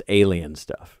is just Alien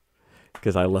stuff,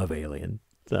 because I love Alien.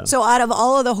 So out of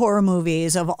all of the horror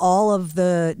movies of all of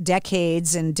the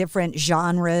decades and different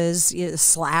genres,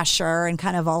 slasher and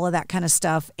kind of all of that kind of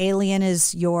stuff, Alien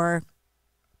is your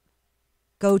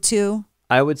go-to?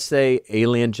 I would say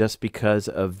Alien just because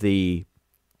of the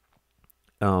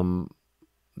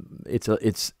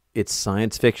it's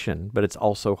science fiction, but it's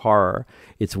also horror.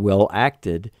 It's well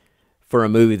acted for a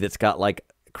movie that's got like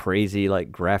crazy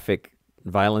like graphic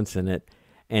violence in it.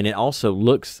 And it also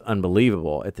looks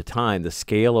unbelievable at the time. The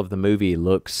scale of the movie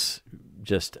looks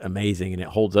just amazing, and it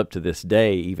holds up to this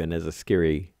day, even as a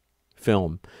scary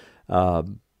film.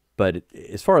 But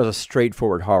as far as a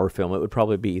straightforward horror film, it would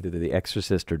probably be either The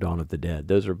Exorcist or Dawn of the Dead.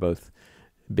 Those are both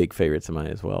big favorites of mine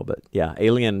as well. But yeah,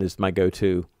 Alien is my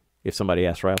go-to if somebody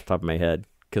asks right off the top of my head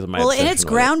because of my obsession and it's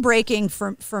groundbreaking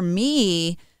for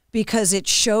me because it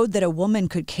showed that a woman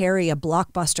could carry a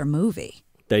blockbuster movie.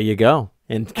 There you go.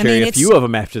 And carry a few of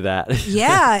them after that.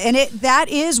 Yeah, and that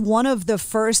is one of the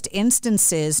first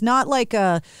instances, not like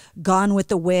a Gone with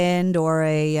the Wind or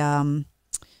a, I'm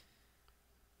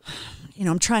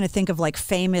trying to think of like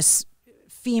famous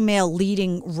female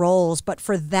leading roles, but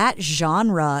for that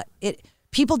genre,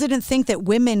 people didn't think that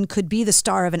women could be the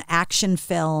star of an action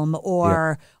film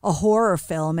or a horror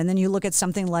film. And then you look at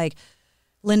something like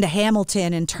Linda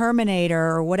Hamilton in Terminator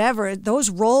or whatever, those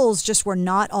roles just were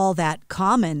not all that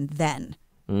common then.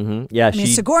 Mm-hmm. Yeah,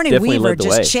 Sigourney Weaver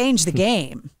just changed the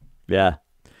game. Yeah,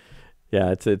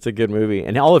 it's a good movie,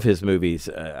 and all of his movies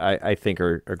I think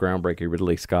are groundbreaking.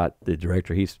 Ridley Scott, the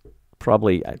director, he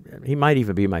might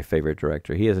even be my favorite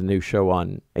director. He has a new show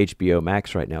on HBO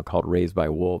Max right now called Raised by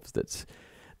Wolves. It's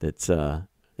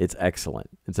excellent.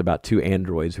 It's about two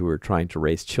androids who are trying to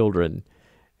raise children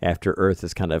after Earth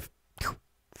has kind of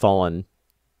fallen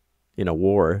in a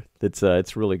war.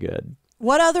 It's really good.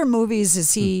 What other movies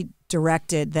has he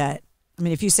directed that? I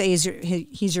mean, if you say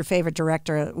he's your favorite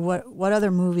director, what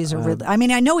other movies are really? I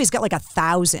mean, I know he's got like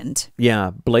 1,000.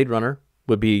 Yeah, Blade Runner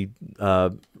would be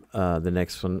the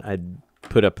next one I'd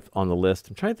put up on the list.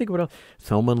 I'm trying to think of what else.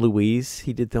 Thelma and Louise.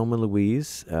 He did Thelma and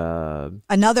Louise.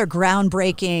 Another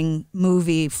groundbreaking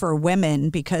movie for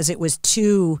women because it was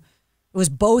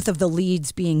both of the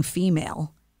leads being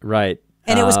female. Right.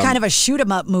 And it was kind of a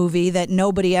shoot-'em-up movie that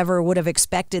nobody ever would have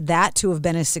expected that to have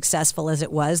been as successful as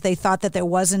it was. They thought that there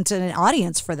wasn't an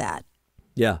audience for that.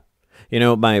 Yeah.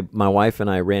 My wife and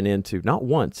I ran into, not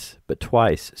once, but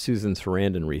twice, Susan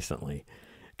Sarandon recently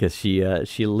because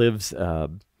she lives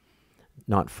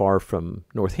not far from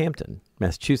Northampton,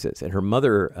 Massachusetts, and her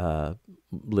mother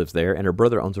lives there, and her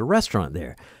brother owns a restaurant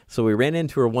there. So we ran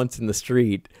into her once in the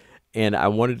street, and I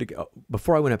wanted to go.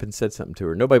 Before I went up and said something to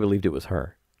her, nobody believed it was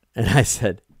her. And I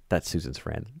said, that's Susan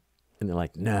Sarandon. And they're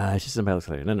like, nah, it's just somebody else.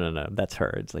 Like, no, that's her.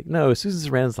 It's like, no,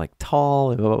 Susan Sarandon's like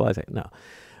tall and blah, blah, blah. I was like, no.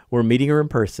 We're meeting her in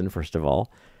person, first of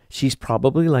all. She's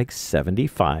probably like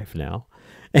 75 now.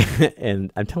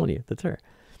 And I'm telling you, that's her.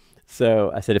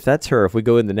 So I said, if that's her, if we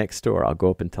go in the next store, I'll go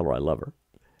up and tell her I love her.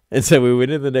 And so we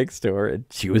went in the next store, and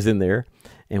she was in there.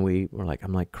 And we were like,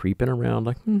 I'm like creeping around,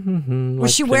 like,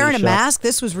 Was she wearing a mask?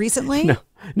 This was recently?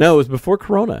 No, it was before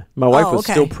Corona. My wife was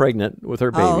still pregnant with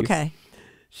her baby. Oh, okay.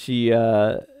 She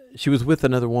was with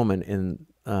another woman, and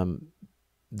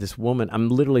this woman, I'm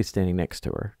literally standing next to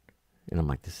her, and I'm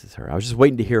like, this is her. I was just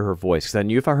waiting to hear her voice because I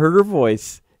knew if I heard her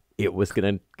voice, it was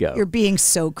going to go. You're being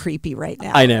so creepy right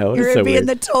now. I know. You're so being weird.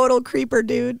 the total creeper,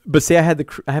 dude. But see, I had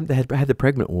the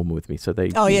pregnant woman with me, so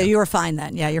they. Oh yeah, you were fine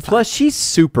then. Yeah, you're fine. Plus, she's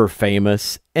super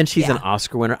famous, and she's an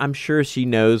Oscar winner. I'm sure she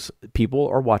knows people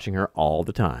are watching her all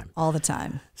the time. All the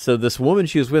time. So this woman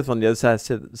she was with on the other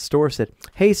side of the store said,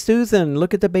 "Hey, Susan,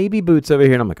 look at the baby boots over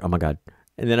here." And I'm like, "Oh my God!"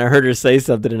 And then I heard her say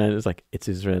something, and I was like, "It's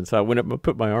Susan." So I went up and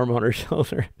put my arm on her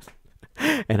shoulder,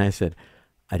 and I said,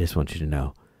 "I just want you to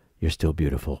know, you're still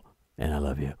beautiful." And I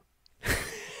love you.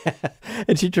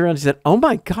 And she turned around and she said, "Oh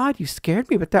my God, you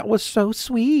scared me, but that was so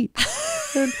sweet."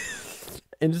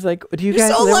 and just like, do you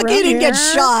guys so live lucky you didn't here? get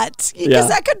shot because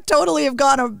that could totally have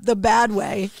gone the bad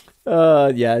way.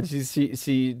 Yeah,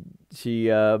 she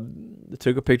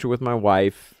took a picture with my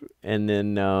wife, and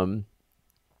then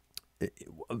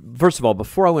first of all,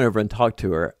 before I went over and talked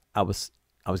to her, I was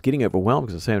getting overwhelmed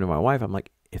because I was saying to my wife, I'm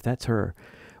like, if that's her,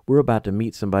 we're about to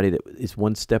meet somebody that is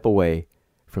one step away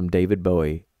from David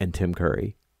Bowie and Tim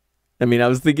Curry. I mean, I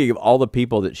was thinking of all the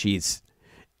people that she's...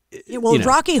 Well,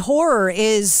 Rocky Horror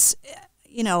is,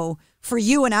 for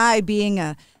you and I being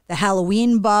the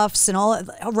Halloween buffs and all,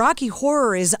 Rocky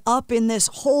Horror is up in this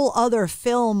whole other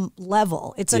film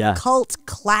level. It's a cult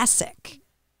classic.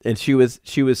 And she was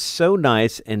so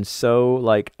nice and so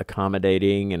like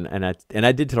accommodating, and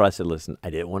I did tell her, I said, listen, I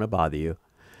didn't want to bother you,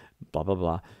 blah blah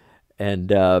blah,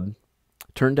 and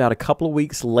turned out a couple of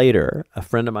weeks later, a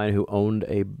friend of mine who owned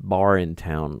a bar in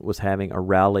town was having a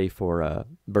rally for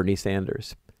Bernie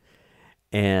Sanders,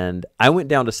 and I went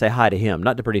down to say hi to him,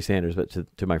 not to Bernie Sanders, but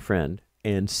to my friend,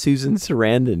 and Susan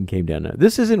Sarandon came down there.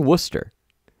 This is in Worcester.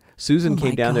 Susan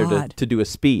came down there to do a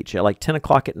speech at like 10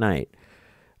 o'clock at night.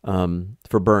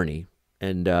 For Bernie,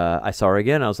 and I saw her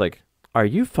again. I was like, "Are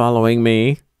you following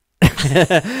me?"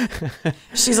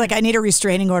 She's like, "I need a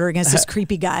restraining order against this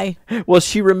creepy guy." Well,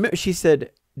 she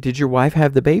said, "Did your wife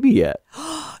have the baby yet?"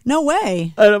 No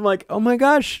way. And I'm like, "Oh my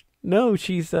gosh, no!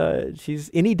 She's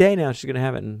any day now. She's gonna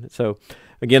have it." And so,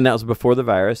 again, that was before the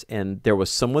virus, and there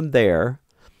was someone there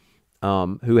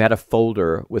who had a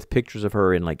folder with pictures of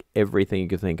her in like everything you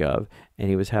could think of, and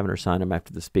he was having her sign them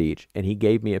after the speech, and he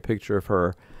gave me a picture of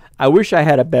her. I wish I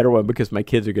had a better one because my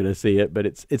kids are going to see it, but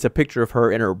it's a picture of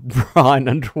her in her bra and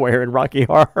underwear in Rocky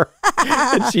Horror,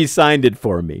 and she signed it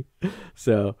for me.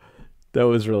 So that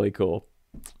was really cool.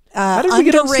 How did we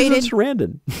get on Susan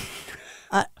Sarandon?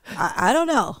 I don't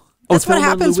know. That's what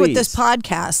happens with this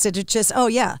podcast. It just,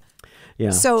 yeah.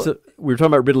 So we were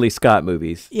talking about Ridley Scott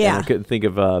movies. Yeah. And I couldn't think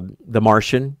of The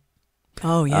Martian.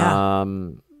 Oh, yeah.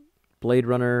 Blade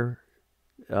Runner,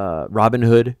 Robin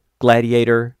Hood,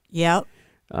 Gladiator. Yep.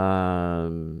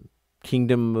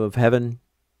 Kingdom of Heaven.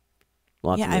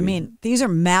 I mean, these are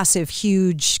massive,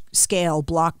 huge scale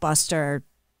blockbuster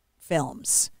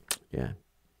films. Yeah.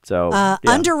 So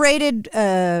underrated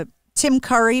Tim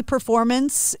Curry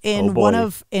performance in one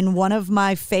of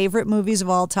my favorite movies of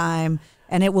all time,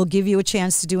 and it will give you a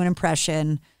chance to do an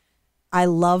impression. I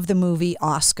love the movie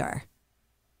Oscar.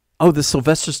 Oh, the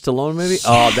Sylvester Stallone movie? Yes.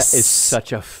 Oh, that is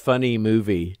such a funny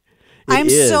movie. I'm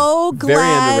so glad.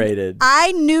 Very underrated.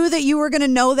 I knew that you were going to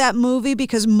know that movie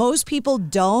because most people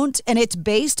don't, and it's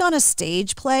based on a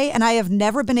stage play, and I have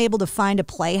never been able to find a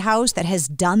playhouse that has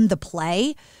done the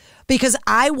play because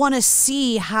I want to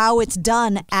see how it's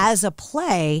done as a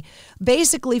play.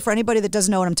 Basically, for anybody that doesn't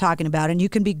know what I'm talking about, and you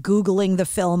can be Googling the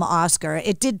film Oscar,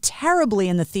 it did terribly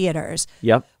in the theaters.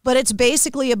 Yep. But it's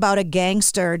basically about a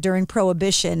gangster during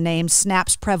Prohibition named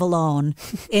Snaps Prevalone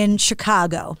in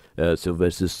Chicago.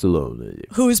 Sylvester Stallone.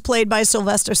 Who's played by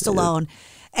Sylvester Stallone.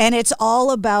 And it's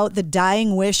all about the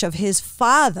dying wish of his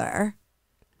father,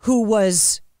 who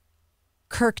was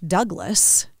Kirk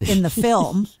Douglas in the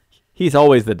film. He's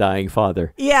always the dying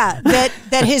father. Yeah,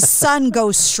 that his son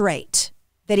goes straight,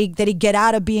 that he get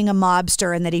out of being a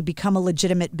mobster and that he become a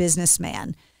legitimate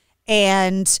businessman.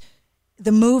 And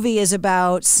the movie is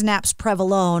about Snaps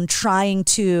Prevalone trying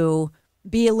to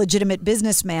be a legitimate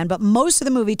businessman, but most of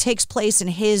the movie takes place in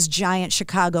his giant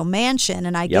Chicago mansion.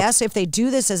 And I guess if they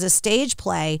do this as a stage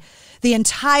play, the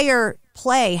entire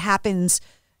play happens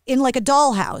in like a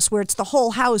dollhouse where it's the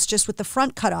whole house just with the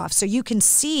front cut off. So you can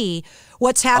see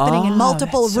what's happening in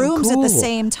multiple rooms at the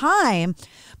same time.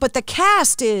 But the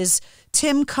cast is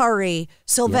Tim Curry,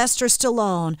 Sylvester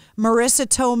Stallone, Marissa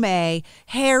Tomei,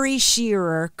 Harry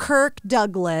Shearer, Kirk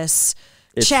Douglas,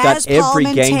 Chaz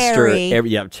Palminteri.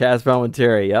 Chaz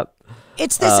Palminteri, yep.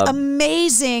 It's this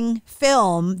amazing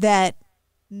film that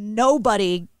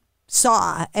nobody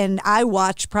saw, and I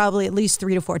watch probably at least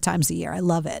 3 to 4 times a year. I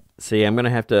love it. See, I'm gonna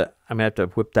have to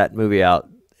whip that movie out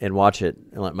and watch it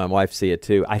and let my wife see it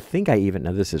too. I think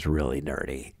now this is really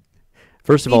nerdy.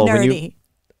 First of all,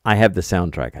 I have the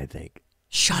soundtrack, I think.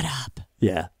 Shut up.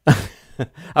 Yeah.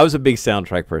 I was a big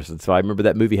soundtrack person, so I remember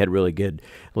that movie had really good,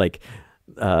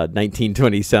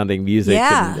 1920s sounding music.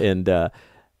 Yeah. And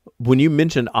when you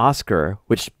mentioned Oscar,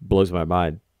 which blows my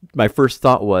mind, my first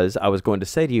thought was I was going to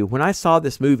say to you, when I saw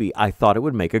this movie, I thought it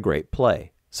would make a great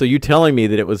play. So you telling me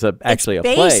that it was actually a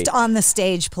play. It's based on the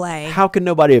stage play. How can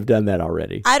nobody have done that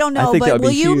already? I don't know, but will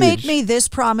you make me this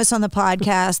promise on the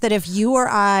podcast that if you or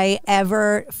I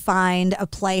ever find a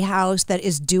playhouse that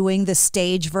is doing the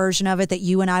stage version of it, that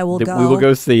you and I will go? We will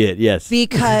go see it, yes.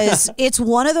 Because it's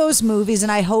one of those movies, and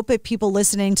I hope that people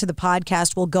listening to the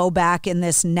podcast will go back in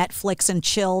this Netflix and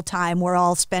chill time we're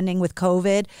all spending with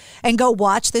COVID and go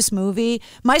watch this movie.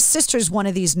 My sister's one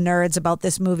of these nerds about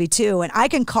this movie too, and I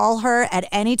can call her at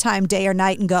any time, day or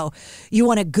night, and go, you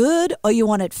want it good or you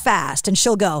want it fast? And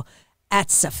she'll go,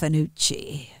 that's a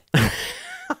Fanucci.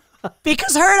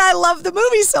 Because her and I love the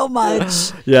movie so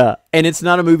much. Yeah. And it's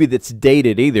not a movie that's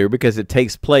dated either because it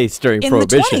takes place during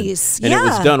Prohibition. The 20s. And it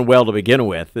was done well to begin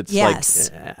with. It's yes.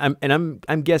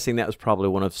 I'm guessing that was probably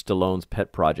one of Stallone's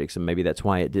pet projects, and maybe that's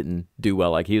why it didn't do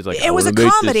well. Like he was like, it was a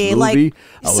comedy. Like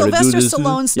Sylvester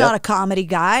Stallone's not a comedy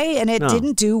guy, and it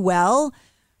didn't do well.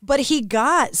 But he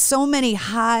got so many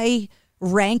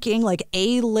high-ranking, like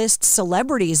A-list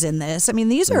celebrities in this. I mean,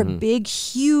 these are big,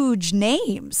 huge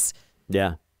names.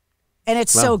 Yeah. And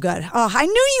it's so good. Oh, I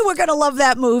knew you were going to love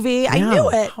that movie. I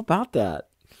knew it. How about that?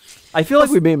 I feel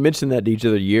like we may have mentioned that to each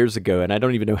other years ago, and I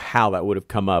don't even know how that would have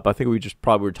come up. I think we just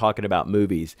probably were talking about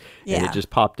movies, and it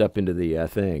just popped up into the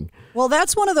thing. Well,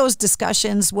 that's one of those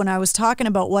discussions when I was talking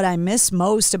about what I miss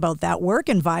most about that work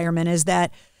environment is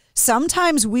that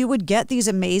sometimes we would get these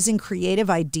amazing creative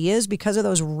ideas because of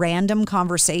those random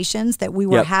conversations that we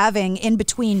were having in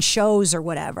between shows or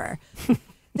whatever.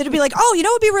 That'd be like, oh, you know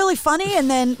what would be really funny? And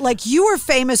then like you were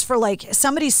famous for like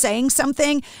somebody saying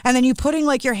something and then you putting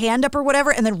like your hand up or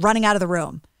whatever and then running out of the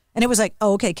room. And it was like,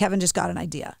 oh, okay, Kevin just got an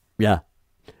idea. Yeah.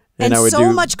 And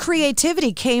so much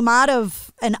creativity came out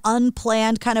of an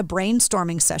unplanned kind of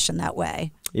brainstorming session that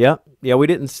way. Yeah. Yeah,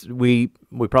 we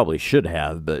probably should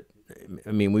have, but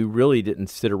I mean, we really didn't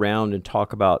sit around and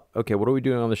talk about, okay, what are we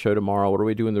doing on the show tomorrow? What are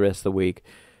we doing the rest of the week?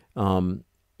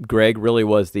 Greg really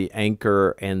was the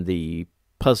anchor and the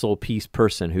puzzle piece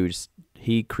person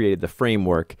He created the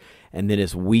framework, and then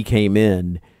as we came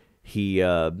in, he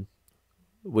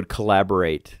would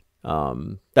collaborate.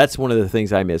 That's one of the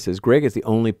things I miss is Greg is the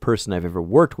only person I've ever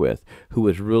worked with who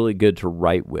was really good to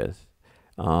write with.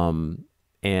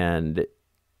 And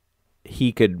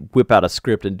he could whip out a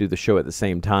script and do the show at the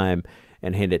same time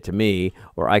and hand it to me,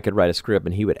 or I could write a script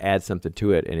and he would add something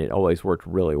to it, and it always worked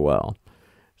really well.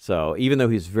 So even though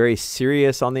he's very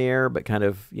serious on the air, but kind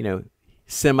of,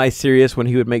 semi-serious when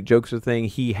he would make jokes or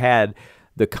things, he had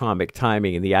the comic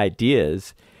timing and the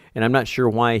ideas, and I'm not sure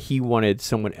why he wanted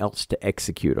someone else to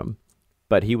execute them,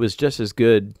 but he was just as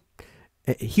good.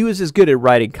 He was as good at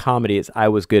writing comedy as I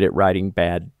was good at writing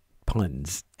bad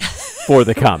puns for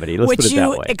the comedy. Let's put it that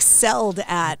way. Which you excelled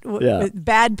at. Yeah. With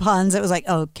bad puns, it was like,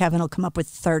 oh, Kevin will come up with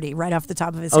 30 right off the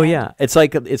top of his head. Oh yeah, it's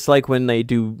like when they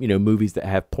do movies that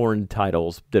have porn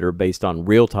titles that are based on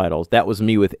real titles. That was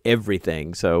me with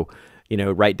everything. So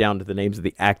right down to the names of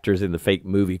the actors in the fake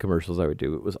movie commercials I would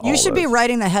do. It was all you should be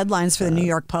writing the headlines for the New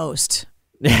York Post.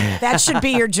 That should be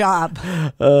your job.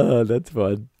 That's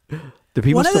fun. Do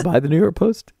people still buy the New York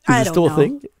Post? I it don't still know. a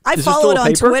thing? I Is follow it it on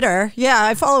paper? Twitter. Yeah,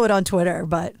 I follow it on Twitter.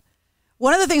 But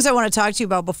one of the things I want to talk to you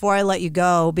about before I let you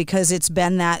go, because it's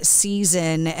been that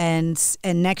season and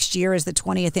next year is the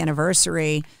 20th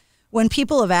anniversary, when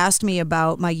people have asked me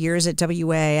about my years at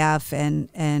WAAF,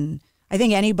 and I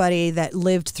think anybody that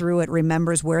lived through it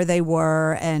remembers where they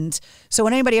were. And so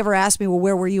when anybody ever asked me, well,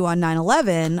 where were you on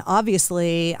 9/11?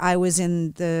 Obviously, I was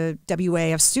in the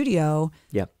WAAF studio.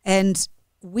 Yep. And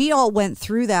we all went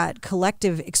through that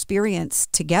collective experience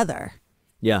together.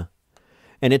 Yeah.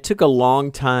 And it took a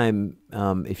long time,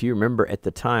 if you remember at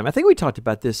the time. I think we talked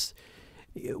about this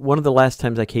one of the last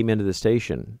times I came into the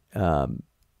station,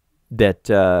 that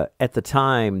at the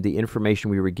time, the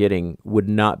information we were getting would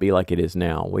not be like it is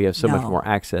now. We have so much more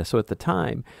access. So at the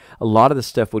time, a lot of the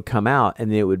stuff would come out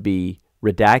and it would be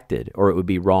redacted or it would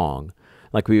be wrong.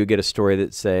 Like we would get a story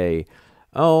that say,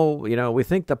 oh, we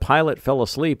think the pilot fell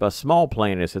asleep. A small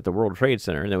plane is at the World Trade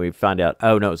Center. And then we find out,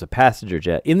 oh, no, it was a passenger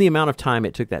jet. In the amount of time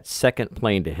it took that second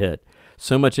plane to hit,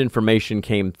 so much information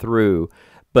came through,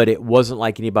 but it wasn't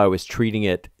like anybody was treating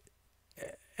it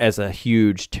as a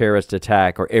huge terrorist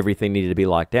attack or everything needed to be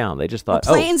locked down. They just thought,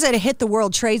 planes that hit the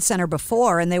World Trade Center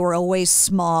before, and they were always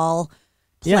small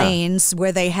planes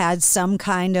where they had some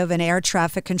kind of an air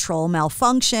traffic control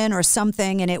malfunction or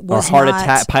something, and it was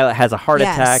attack. Pilot has a heart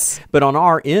attack. But on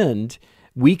our end,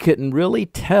 we couldn't really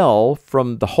tell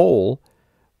from the whole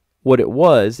what it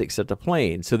was except a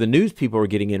plane. So the news people were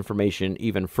getting information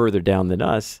even further down than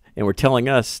us, and were telling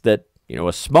us that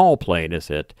a small plane is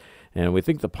hit. And we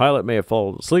think the pilot may have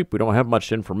fallen asleep. We don't have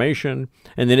much information.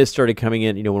 And then it started coming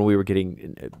in, when we were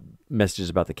getting messages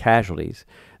about the casualties.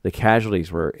 The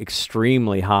casualties were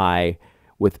extremely high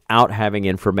without having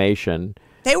information.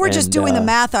 They were just doing the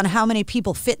math on how many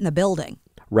people fit in the building.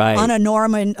 Right. On a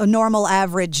normal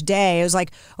average day. It was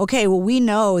like, okay, well, we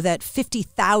know that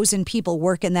 50,000 people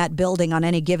work in that building on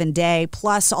any given day,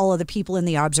 plus all of the people in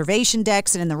the observation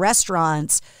decks and in the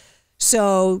restaurants.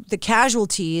 So the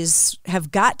casualties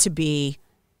have got to be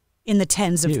in the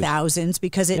tens of thousands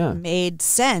because it made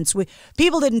sense.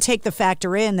 People didn't take the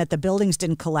factor in that the buildings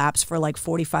didn't collapse for like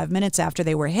 45 minutes after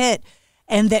they were hit,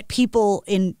 and that people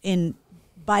in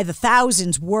by the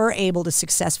thousands were able to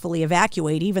successfully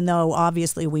evacuate, even though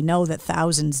obviously we know that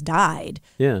thousands died.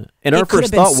 Yeah, and our could first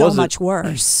have been thought so was much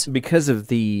worse because of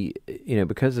the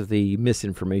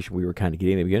misinformation we were kind of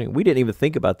getting in the beginning. We didn't even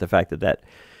think about the fact that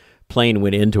plane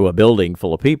went into a building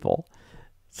full of people.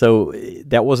 So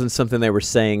that wasn't something they were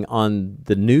saying on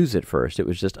the news at first. It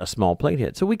was just a small plane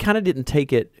hit. So we kind of didn't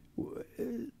take it,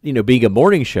 being a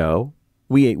morning show.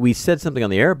 We said something on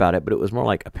the air about it, but it was more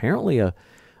like apparently a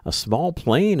small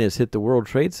plane has hit the World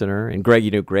Trade Center. And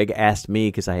Greg asked me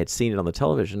because I had seen it on the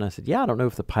television. I said, yeah, I don't know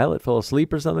if the pilot fell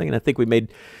asleep or something. And I think we made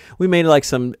like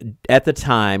at the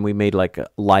time, we made like a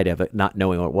light of it, not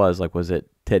knowing what it was. Like, was it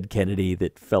Ted Kennedy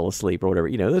that fell asleep or whatever,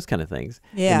 those kind of things.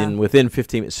 Yeah. And then within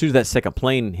 15 minutes, as soon as that second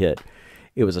plane hit,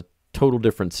 it was a total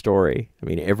different story. I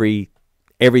mean,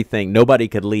 everything, nobody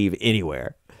could leave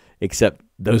anywhere except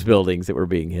those buildings that were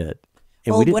being hit.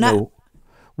 And we didn't know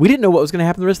what was going to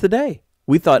happen the rest of the day.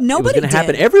 We thought it was going to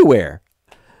happen everywhere.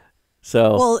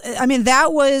 So, well, I mean,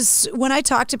 that was when I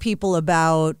talk to people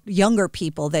about younger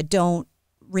people that don't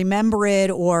remember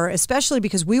it, or especially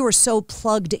because we were so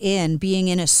plugged in being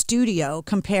in a studio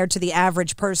compared to the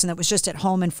average person that was just at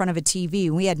home in front of a TV.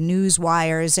 We had news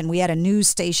wires and we had a news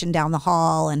station down the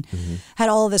hall and had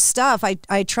all of this stuff.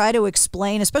 I try to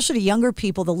explain, especially to younger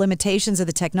people, the limitations of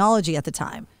the technology at the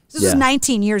time. This was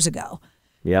 19 years ago.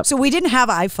 Yep. So we didn't have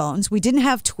iPhones. We didn't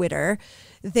have Twitter.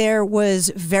 there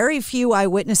was very few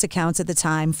eyewitness accounts at the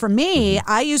time. For me,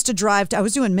 I used to drive, I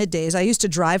was doing middays. I used to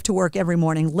drive to work every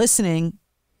morning listening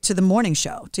to the morning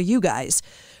show, to you guys,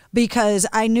 because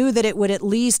I knew that it would at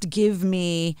least give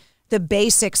me the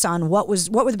basics on what were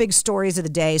the big stories of the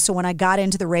day. So when I got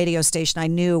into the radio station, I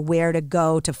knew where to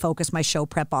go to focus my show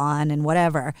prep on and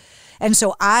whatever. And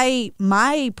so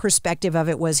my perspective of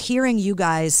it was hearing you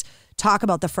guys talk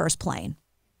about the first plane.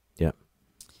 Yeah.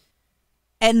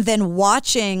 And then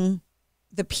watching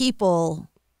the people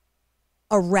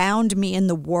around me in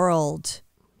the world,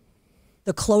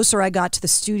 the closer I got to the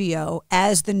studio,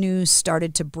 as the news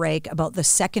started to break about the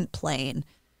second plane.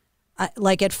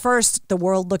 Like at first the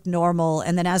world looked normal,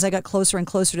 and then as I got closer and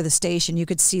closer to the station, you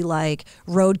could see like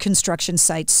road construction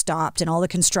sites stopped and all the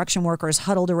construction workers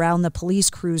huddled around the police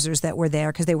cruisers that were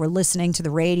there because they were listening to the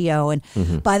radio. And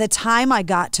by the time I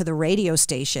got to the radio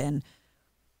station,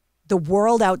 the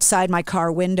world outside my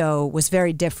car window was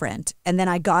very different. And then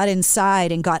I got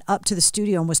inside and got up to the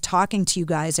studio and was talking to you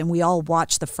guys, and we all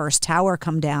watched the first tower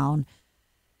come down.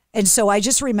 And so I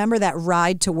just remember that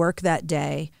ride to work that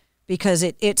day, because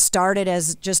it started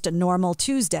as just a normal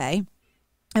Tuesday.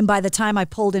 And by the time I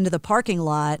pulled into the parking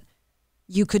lot,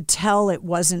 you could tell it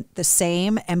wasn't the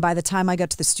same. And by the time I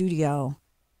got to the studio,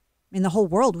 I mean, the whole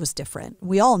world was different.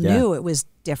 We all knew it was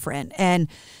different. And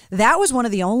that was one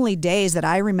of the only days that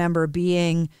I remember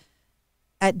being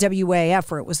at WAAF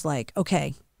where it was like,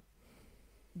 okay,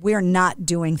 we're not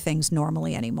doing things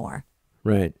normally anymore.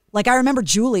 Right. Like I remember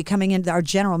Julie coming in, our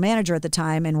general manager at the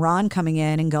time, and Ron coming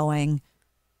in and going,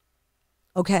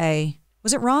 okay,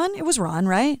 was it Ron? It was Ron,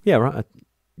 right? Yeah, Ron.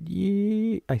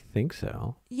 Yeah, I think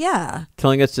so. Yeah.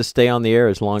 Telling us to stay on the air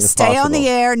as long as possible. Stay on the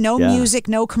air, no music,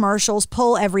 no commercials,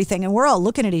 pull everything. And we're all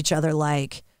looking at each other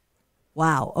like,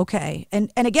 wow, okay.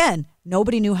 And again,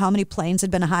 nobody knew how many planes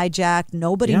had been hijacked.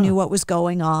 Nobody knew what was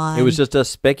going on. It was just us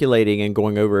speculating and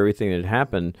going over everything that had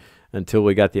happened until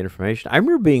we got the information. I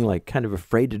remember being like kind of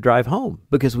afraid to drive home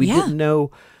because we didn't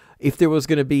know if there was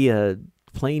going to be a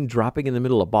plane dropping in the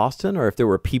middle of Boston or if there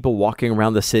were people walking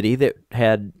around the city that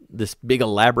had this big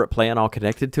elaborate plan all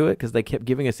connected to it, because they kept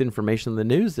giving us information in the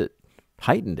news that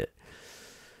heightened it.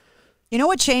 You know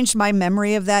what changed my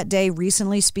memory of that day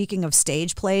recently, speaking of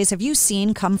stage plays? Have you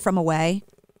seen Come From Away?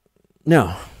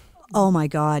 No. Oh my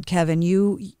God, Kevin,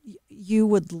 you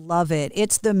would love it.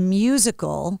 It's the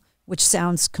musical, which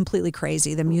sounds completely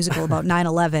crazy, the musical about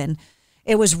 9/11.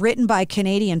 It was written by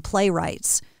Canadian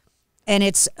playwrights. And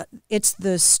it's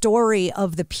the story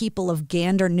of the people of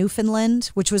Gander,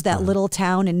 Newfoundland, which was that little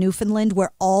town in Newfoundland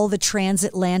where all the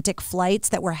transatlantic flights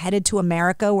that were headed to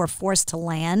America were forced to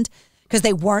land because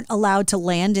they weren't allowed to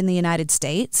land in the United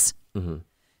States. Mm-hmm.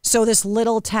 So this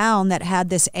little town that had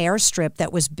this airstrip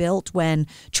that was built when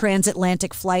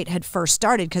transatlantic flight had first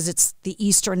started, because it's the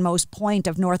easternmost point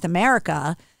of North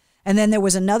America. And then there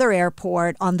was another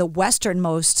airport on the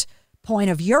westernmost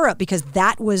point of Europe, because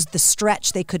that was the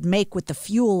stretch they could make with the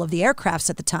fuel of the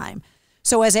aircrafts at the time.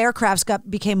 So as aircrafts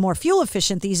became more fuel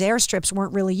efficient, these airstrips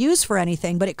weren't really used for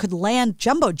anything, but it could land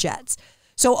jumbo jets.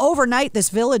 So overnight, this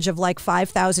village of like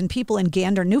 5,000 people in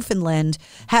Gander, Newfoundland,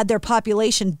 had their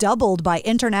population doubled by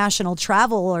international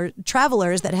travelers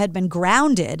that had been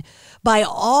grounded by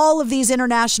all of these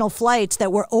international flights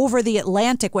that were over the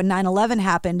Atlantic when 9/11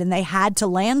 happened, and they had to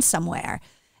land somewhere.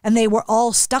 And they were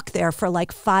all stuck there for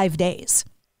like 5 days.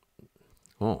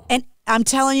 Oh. And I'm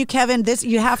telling you, Kevin,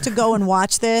 you have to go and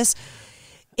watch this.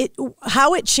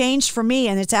 How it changed for me,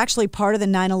 and it's actually part of the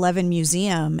 9/11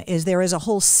 Museum, is there is a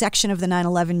whole section of the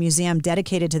 9/11 Museum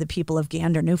dedicated to the people of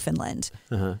Gander, Newfoundland.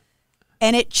 Uh-huh.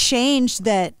 And it changed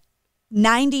that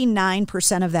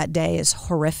 99% of that day is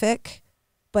horrific.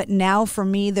 But now for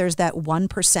me, there's that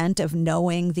 1% of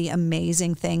knowing the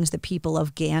amazing things the people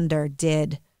of Gander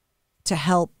did to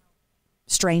help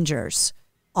strangers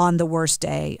on the worst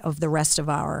day of the rest of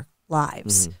our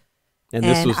lives. Mm-hmm. And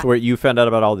this was where you found out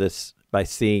about all this by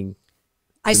seeing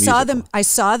I saw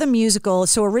the musical.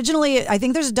 So originally, I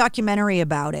think there's a documentary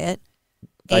about it.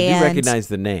 I do recognize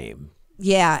the name.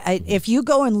 Yeah. If you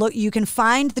go and look, you can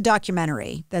find the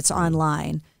documentary that's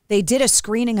online. They did a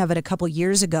screening of it a couple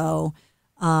years ago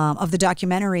of the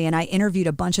documentary, and I interviewed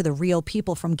a bunch of the real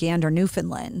people from Gander,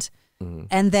 Newfoundland.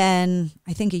 And then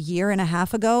I think a year and a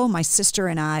half ago, my sister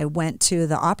and I went to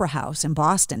the Opera House in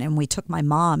Boston, and we took my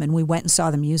mom and we went and saw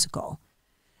the musical.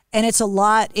 And it's a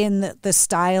lot in the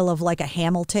style of like a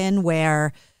Hamilton,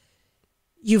 where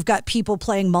you've got people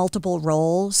playing multiple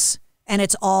roles and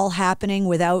it's all happening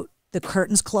without the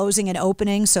curtains closing and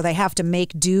opening. So they have to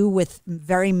make do with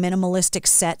very minimalistic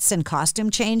sets and costume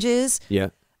changes. Yeah.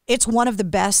 It's one of the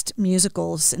best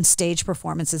musicals and stage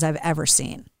performances I've ever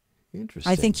seen.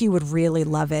 Interesting. I think you would really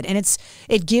love it. And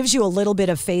it gives you a little bit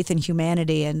of faith in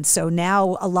humanity. And so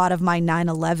now a lot of my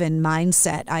 9/11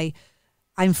 mindset,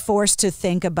 I'm forced to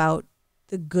think about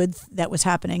the good that was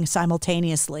happening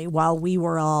simultaneously while we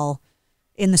were all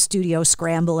in the studio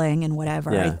scrambling and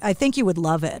whatever. Yeah. I think you would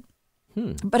love it.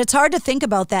 But it's hard to think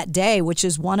about that day, which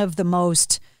is one of the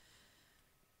most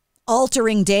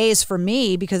altering days for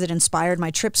me because it inspired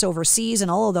my trips overseas and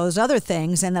all of those other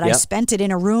things, and that I spent it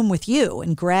in a room with you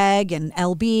and Greg and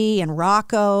LB and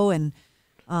Rocco and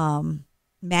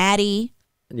Maddie.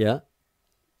 Yeah.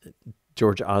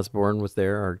 George Osborne was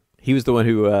there. He was the one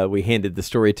who we handed the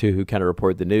story to, who kind of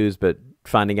reported the news, but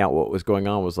finding out what was going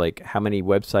on was like, how many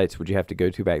websites would you have to go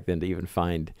to back then to even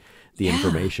find the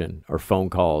information, or phone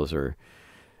calls or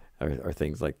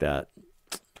things like that?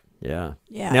 Yeah.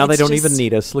 Now they don't even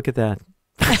need us. Look at that.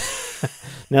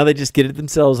 Now they just get it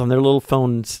themselves on their little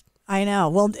phones. I know.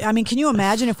 Well, I mean, can you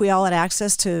imagine if we all had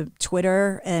access to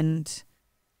Twitter and,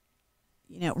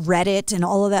 Reddit and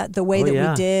all of that the way that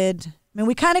we did? I mean,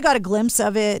 we kind of got a glimpse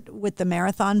of it with the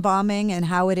marathon bombing and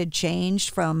how it had changed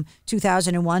from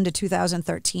 2001 to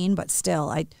 2013. But still,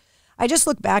 I just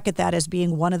look back at that as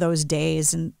being one of those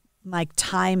days, and my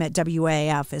time at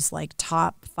WAAF is like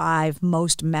top 5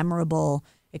 most memorable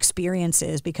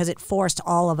experiences because it forced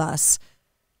all of us,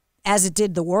 as it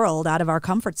did the world, out of our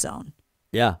comfort zone.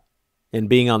 Yeah. And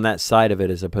being on that side of it,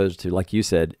 as opposed to, like you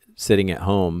said, sitting at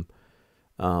home,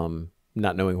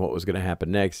 not knowing what was going to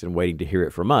happen next and waiting to hear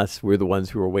it from us. We're the ones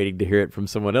who were waiting to hear it from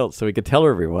someone else so we could tell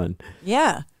everyone.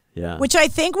 Yeah. Yeah. Which I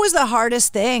think was the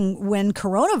hardest thing when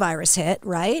coronavirus hit,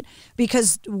 right?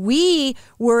 Because we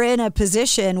were in a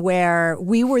position where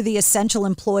we were the essential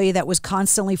employee that was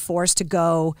constantly forced to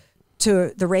go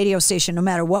to the radio station no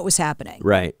matter what was happening.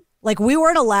 Right. Like, we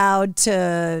weren't allowed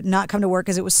to not come to work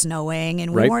because it was snowing,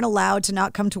 and we weren't allowed to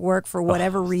not come to work for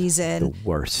whatever reason. The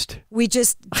worst. We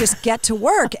just get to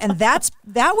work. And that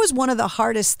was one of the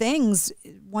hardest things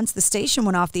once the station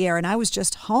went off the air and I was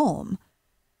just home.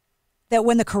 That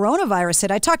when the coronavirus hit,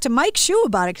 I talked to Mike Shue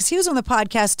about it because he was on the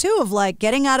podcast too, of like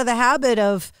getting out of the habit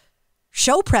of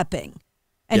show prepping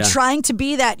and trying to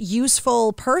be that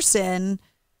useful person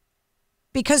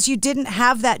because you didn't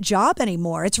have that job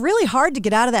anymore. It's really hard to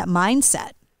get out of that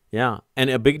mindset. Yeah. And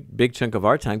a big chunk of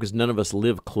our time, because none of us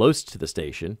live close to the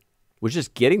station, was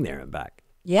just getting there and back.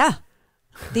 Yeah.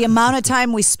 The amount of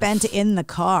time we spent in the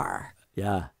car.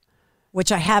 Yeah.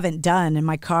 Which I haven't done. And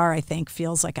my car, I think,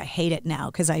 feels like I hate it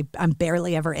now because I'm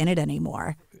barely ever in it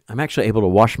anymore. I'm actually able to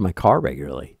wash my car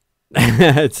regularly.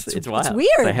 It's wild. It's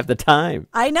weird. I have the time.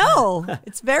 I know.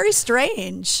 It's very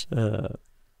strange.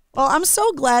 Well, I'm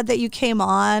so glad that you came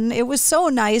on. It was so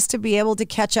nice to be able to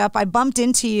catch up. I bumped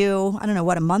into you, I don't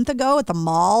know, a month ago at the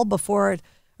mall before.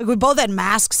 Like, we both had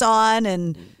masks on.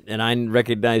 And I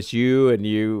recognized you and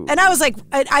you. And I was like,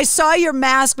 I saw your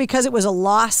mask because it was a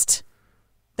Lost,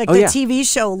 like the TV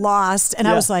show Lost. And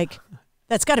I was like,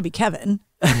 that's got to be Kevin.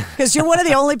 Because you're one of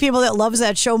the only people that loves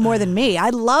that show more than me.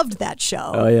 I loved that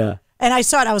show. Oh, yeah. And I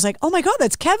saw it. I was like, oh, my God,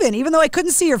 that's Kevin. Even though I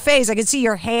couldn't see your face, I could see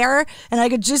your hair. And I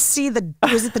could just see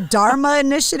was it the Dharma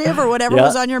Initiative or whatever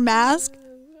was on your mask?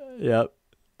 Yep.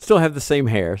 Still have the same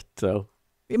hair, so.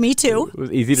 Me too. It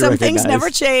was easy to Some recognize. things never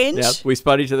change. Yep. We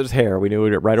spot each other's hair. We knew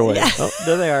it right away. Yeah. Oh,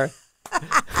 there they are.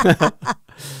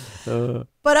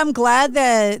 But I'm glad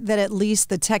that at least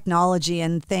the technology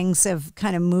and things have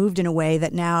kind of moved in a way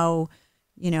that now,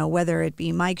 whether it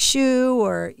be Mike Shue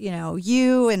or,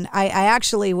 you, and I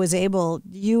actually was able,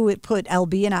 you put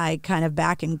LB and I kind of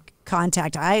back in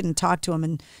contact. I hadn't talked to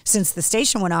him since the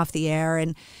station went off the air,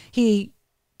 and he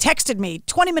texted me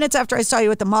 20 minutes after I saw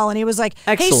you at the mall, and he was like,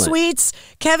 Excellent. Hey, sweets,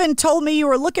 Kevin told me you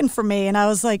were looking for me. And I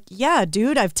was like, yeah,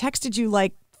 dude, I've texted you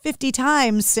like 50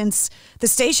 times since the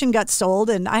station got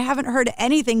sold, and I haven't heard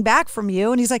anything back from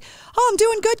you. And he's like, oh, I'm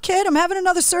doing good, kid. I'm having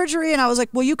another surgery. And I was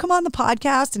like, will you come on the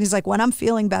podcast? And he's like, when I'm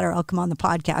feeling better, I'll come on the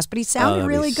podcast. But he sounded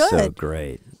really good. So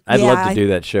great. I'd love to do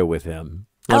that show with him.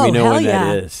 Let me know when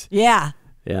that is. Yeah.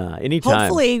 Yeah, anytime.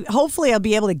 Hopefully I'll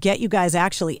be able to get you guys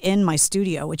actually in my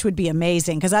studio, which would be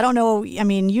amazing. Because I don't know, I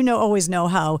mean, always know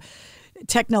how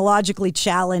technologically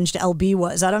challenged LB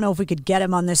was. I don't know if we could get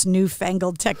him on this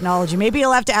newfangled technology. Maybe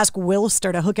you'll have to ask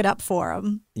Wilster to hook it up for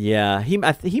him. Yeah, he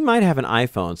might have an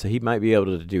iPhone, so he might be able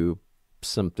to do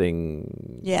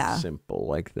something simple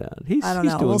like that. I don't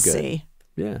know. Doing We'll good. see.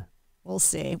 Yeah. We'll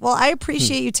see. Well, I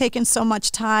appreciate you taking so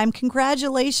much time.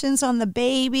 Congratulations on the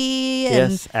baby.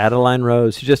 And yes, Adeline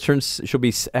Rose. She just turned. She'll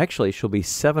be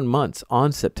 7 months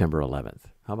on September 11th.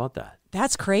 How about that?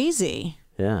 That's crazy.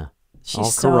 Yeah.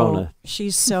 All Corona.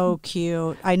 She's so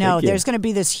cute. I know. There's going to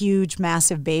be this huge,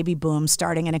 massive baby boom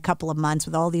starting in a couple of months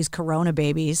with all these Corona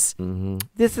babies. Mm-hmm.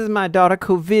 This is my daughter,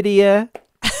 Covidia.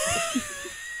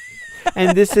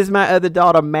 And this is my other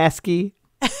daughter, Masky.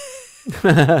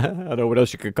 I don't know what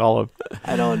else you could call him.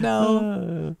 I don't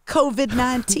know.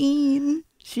 COVID-19.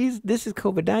 This is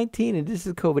COVID-19 and this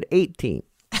is COVID-18.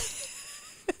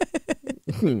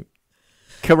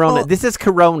 Corona. Well, this is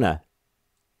Corona.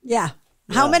 Yeah.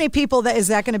 How many people is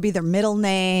that going to be their middle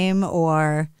name,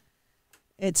 or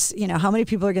it's, how many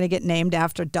people are going to get named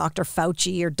after Dr.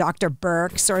 Fauci or Dr.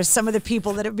 Birx or some of the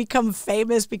people that have become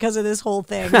famous because of this whole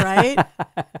thing, right?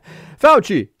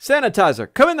 Fauci,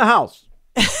 sanitizer, come in the house.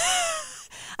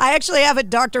 I actually have a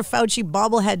Dr. Fauci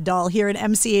bobblehead doll here in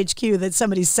MCHQ that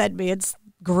somebody sent me. It's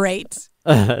great.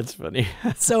 That's funny.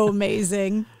 So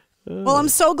amazing. Well, I'm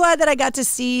so glad that I got to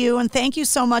see you, and thank you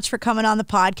so much for coming on the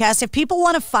podcast. If people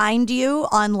want to find you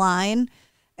online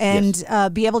and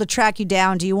be able to track you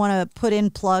down, do you want to put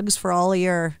in plugs for all of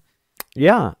your...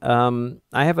 Yeah.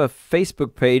 I have a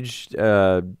Facebook page,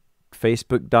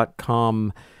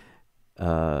 facebook.com,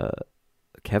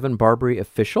 Kevin Barbare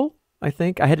Official, I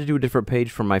think. I had to do a different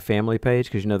page from my family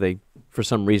page because, they, for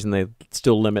some reason, they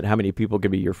still limit how many people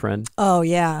can be your friend. Oh,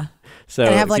 yeah. So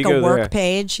and have like a work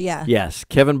page. Yeah. Yes.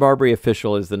 Kevin Barbare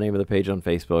Official is the name of the page on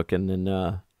Facebook. And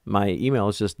then my email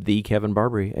is just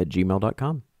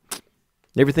thekevinbarbare@gmail.com.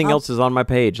 Everything else is on my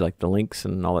page, like the links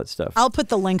and all that stuff. I'll put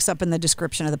the links up in the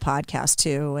description of the podcast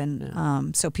too,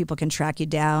 and so people can track you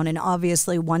down. And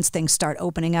obviously, once things start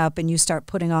opening up and you start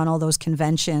putting on all those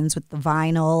conventions with the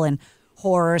vinyl and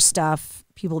horror stuff,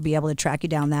 people will be able to track you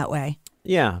down that way.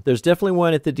 Yeah, there's definitely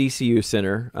one at the DCU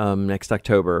Center next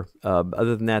October.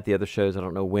 Other than that, the other shows, I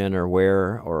don't know when or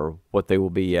where or what they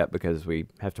will be yet because we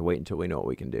have to wait until we know what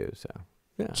we can do. So,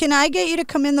 yeah. Can I get you to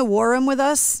come in the War Room with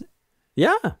us?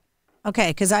 Yeah. Okay,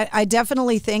 because I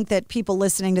definitely think that people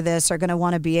listening to this are going to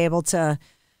want to be able to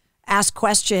ask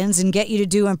questions and get you to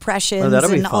do impressions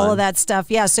and all of that stuff.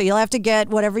 Yeah, so you'll have to get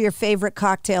whatever your favorite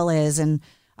cocktail is, and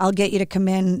I'll get you to come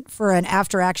in for an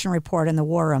after-action report in the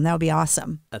War Room. That would be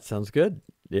awesome. That sounds good.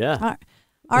 Yeah.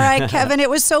 All right, Kevin,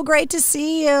 it was so great to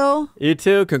see you. You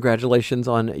too. Congratulations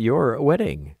on your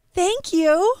wedding. Thank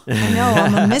you. I know,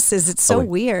 I'm a missus. It's so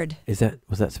weird. Was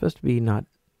that supposed to be not,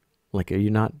 like, are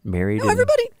you not married? No,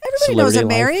 everybody knows I'm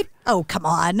married. Oh, come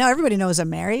on. No, everybody knows I'm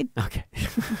married. Okay.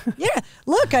 Yeah.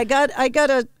 Look, I got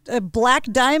a black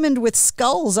diamond with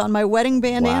skulls on my wedding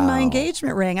band and my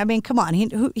engagement ring. I mean, come on.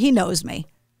 He knows me.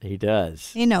 He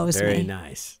does. He knows me. Very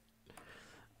nice.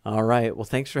 All right. Well,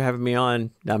 thanks for having me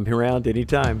on. I'm around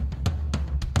anytime.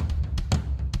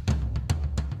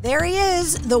 There he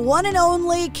is, the one and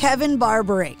only Kevin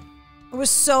Barbare. It was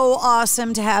so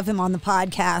awesome to have him on the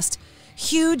podcast.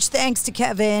 Huge thanks to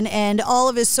Kevin, and all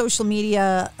of his social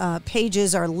media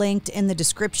pages are linked in the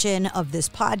description of this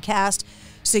podcast,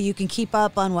 so you can keep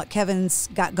up on what Kevin's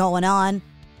got going on.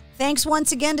 Thanks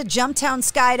once again to Jumptown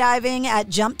Skydiving at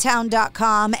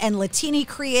jumptown.com and Latini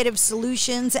Creative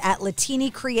Solutions at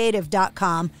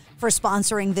latinicreative.com for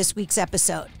sponsoring this week's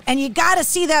episode. And you got to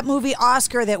see that movie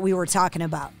Oscar that we were talking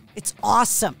about. It's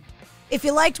awesome. If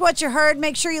you liked what you heard,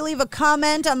 make sure you leave a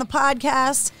comment on the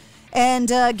podcast and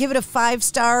give it a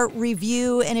 5-star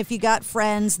review. And if you got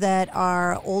friends that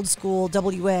are old school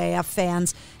WAAF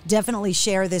fans, definitely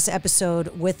share this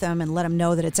episode with them and let them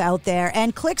know that it's out there.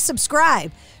 And click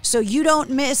subscribe so you don't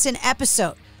miss an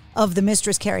episode of the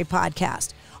Mistress Carrie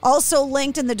podcast. Also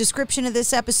linked in the description of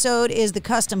this episode is the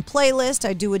custom playlist.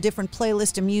 I do a different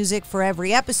playlist of music for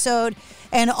every episode.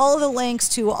 And all the links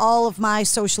to all of my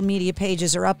social media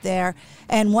pages are up there.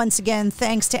 And once again,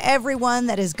 thanks to everyone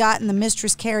that has gotten the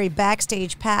Mistress Carrie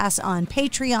Backstage Pass on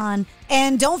Patreon.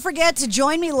 And don't forget to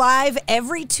join me live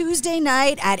every Tuesday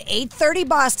night at 8:30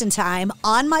 Boston time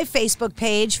on my Facebook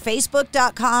page,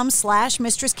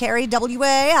 facebook.com/Mistress Carrie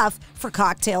WAAF for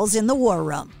Cocktails in the War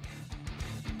Room.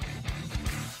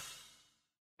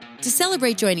 To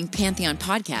celebrate joining Pantheon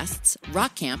Podcasts,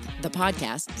 Rock Camp, the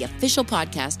podcast, the official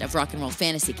podcast of Rock and Roll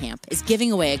Fantasy Camp, is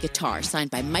giving away a guitar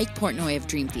signed by Mike Portnoy of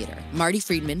Dream Theater, Marty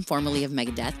Friedman, formerly of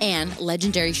Megadeth, and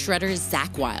legendary shredder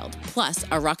Zakk Wylde, plus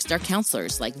our rockstar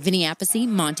counselors like Vinny Appice,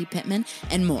 Monty Pittman,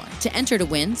 and more. To enter to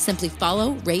win, simply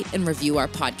follow, rate, and review our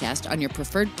podcast on your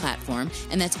preferred platform,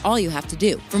 and that's all you have to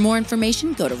do. For more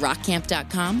information, go to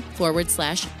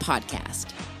rockcamp.com/podcast.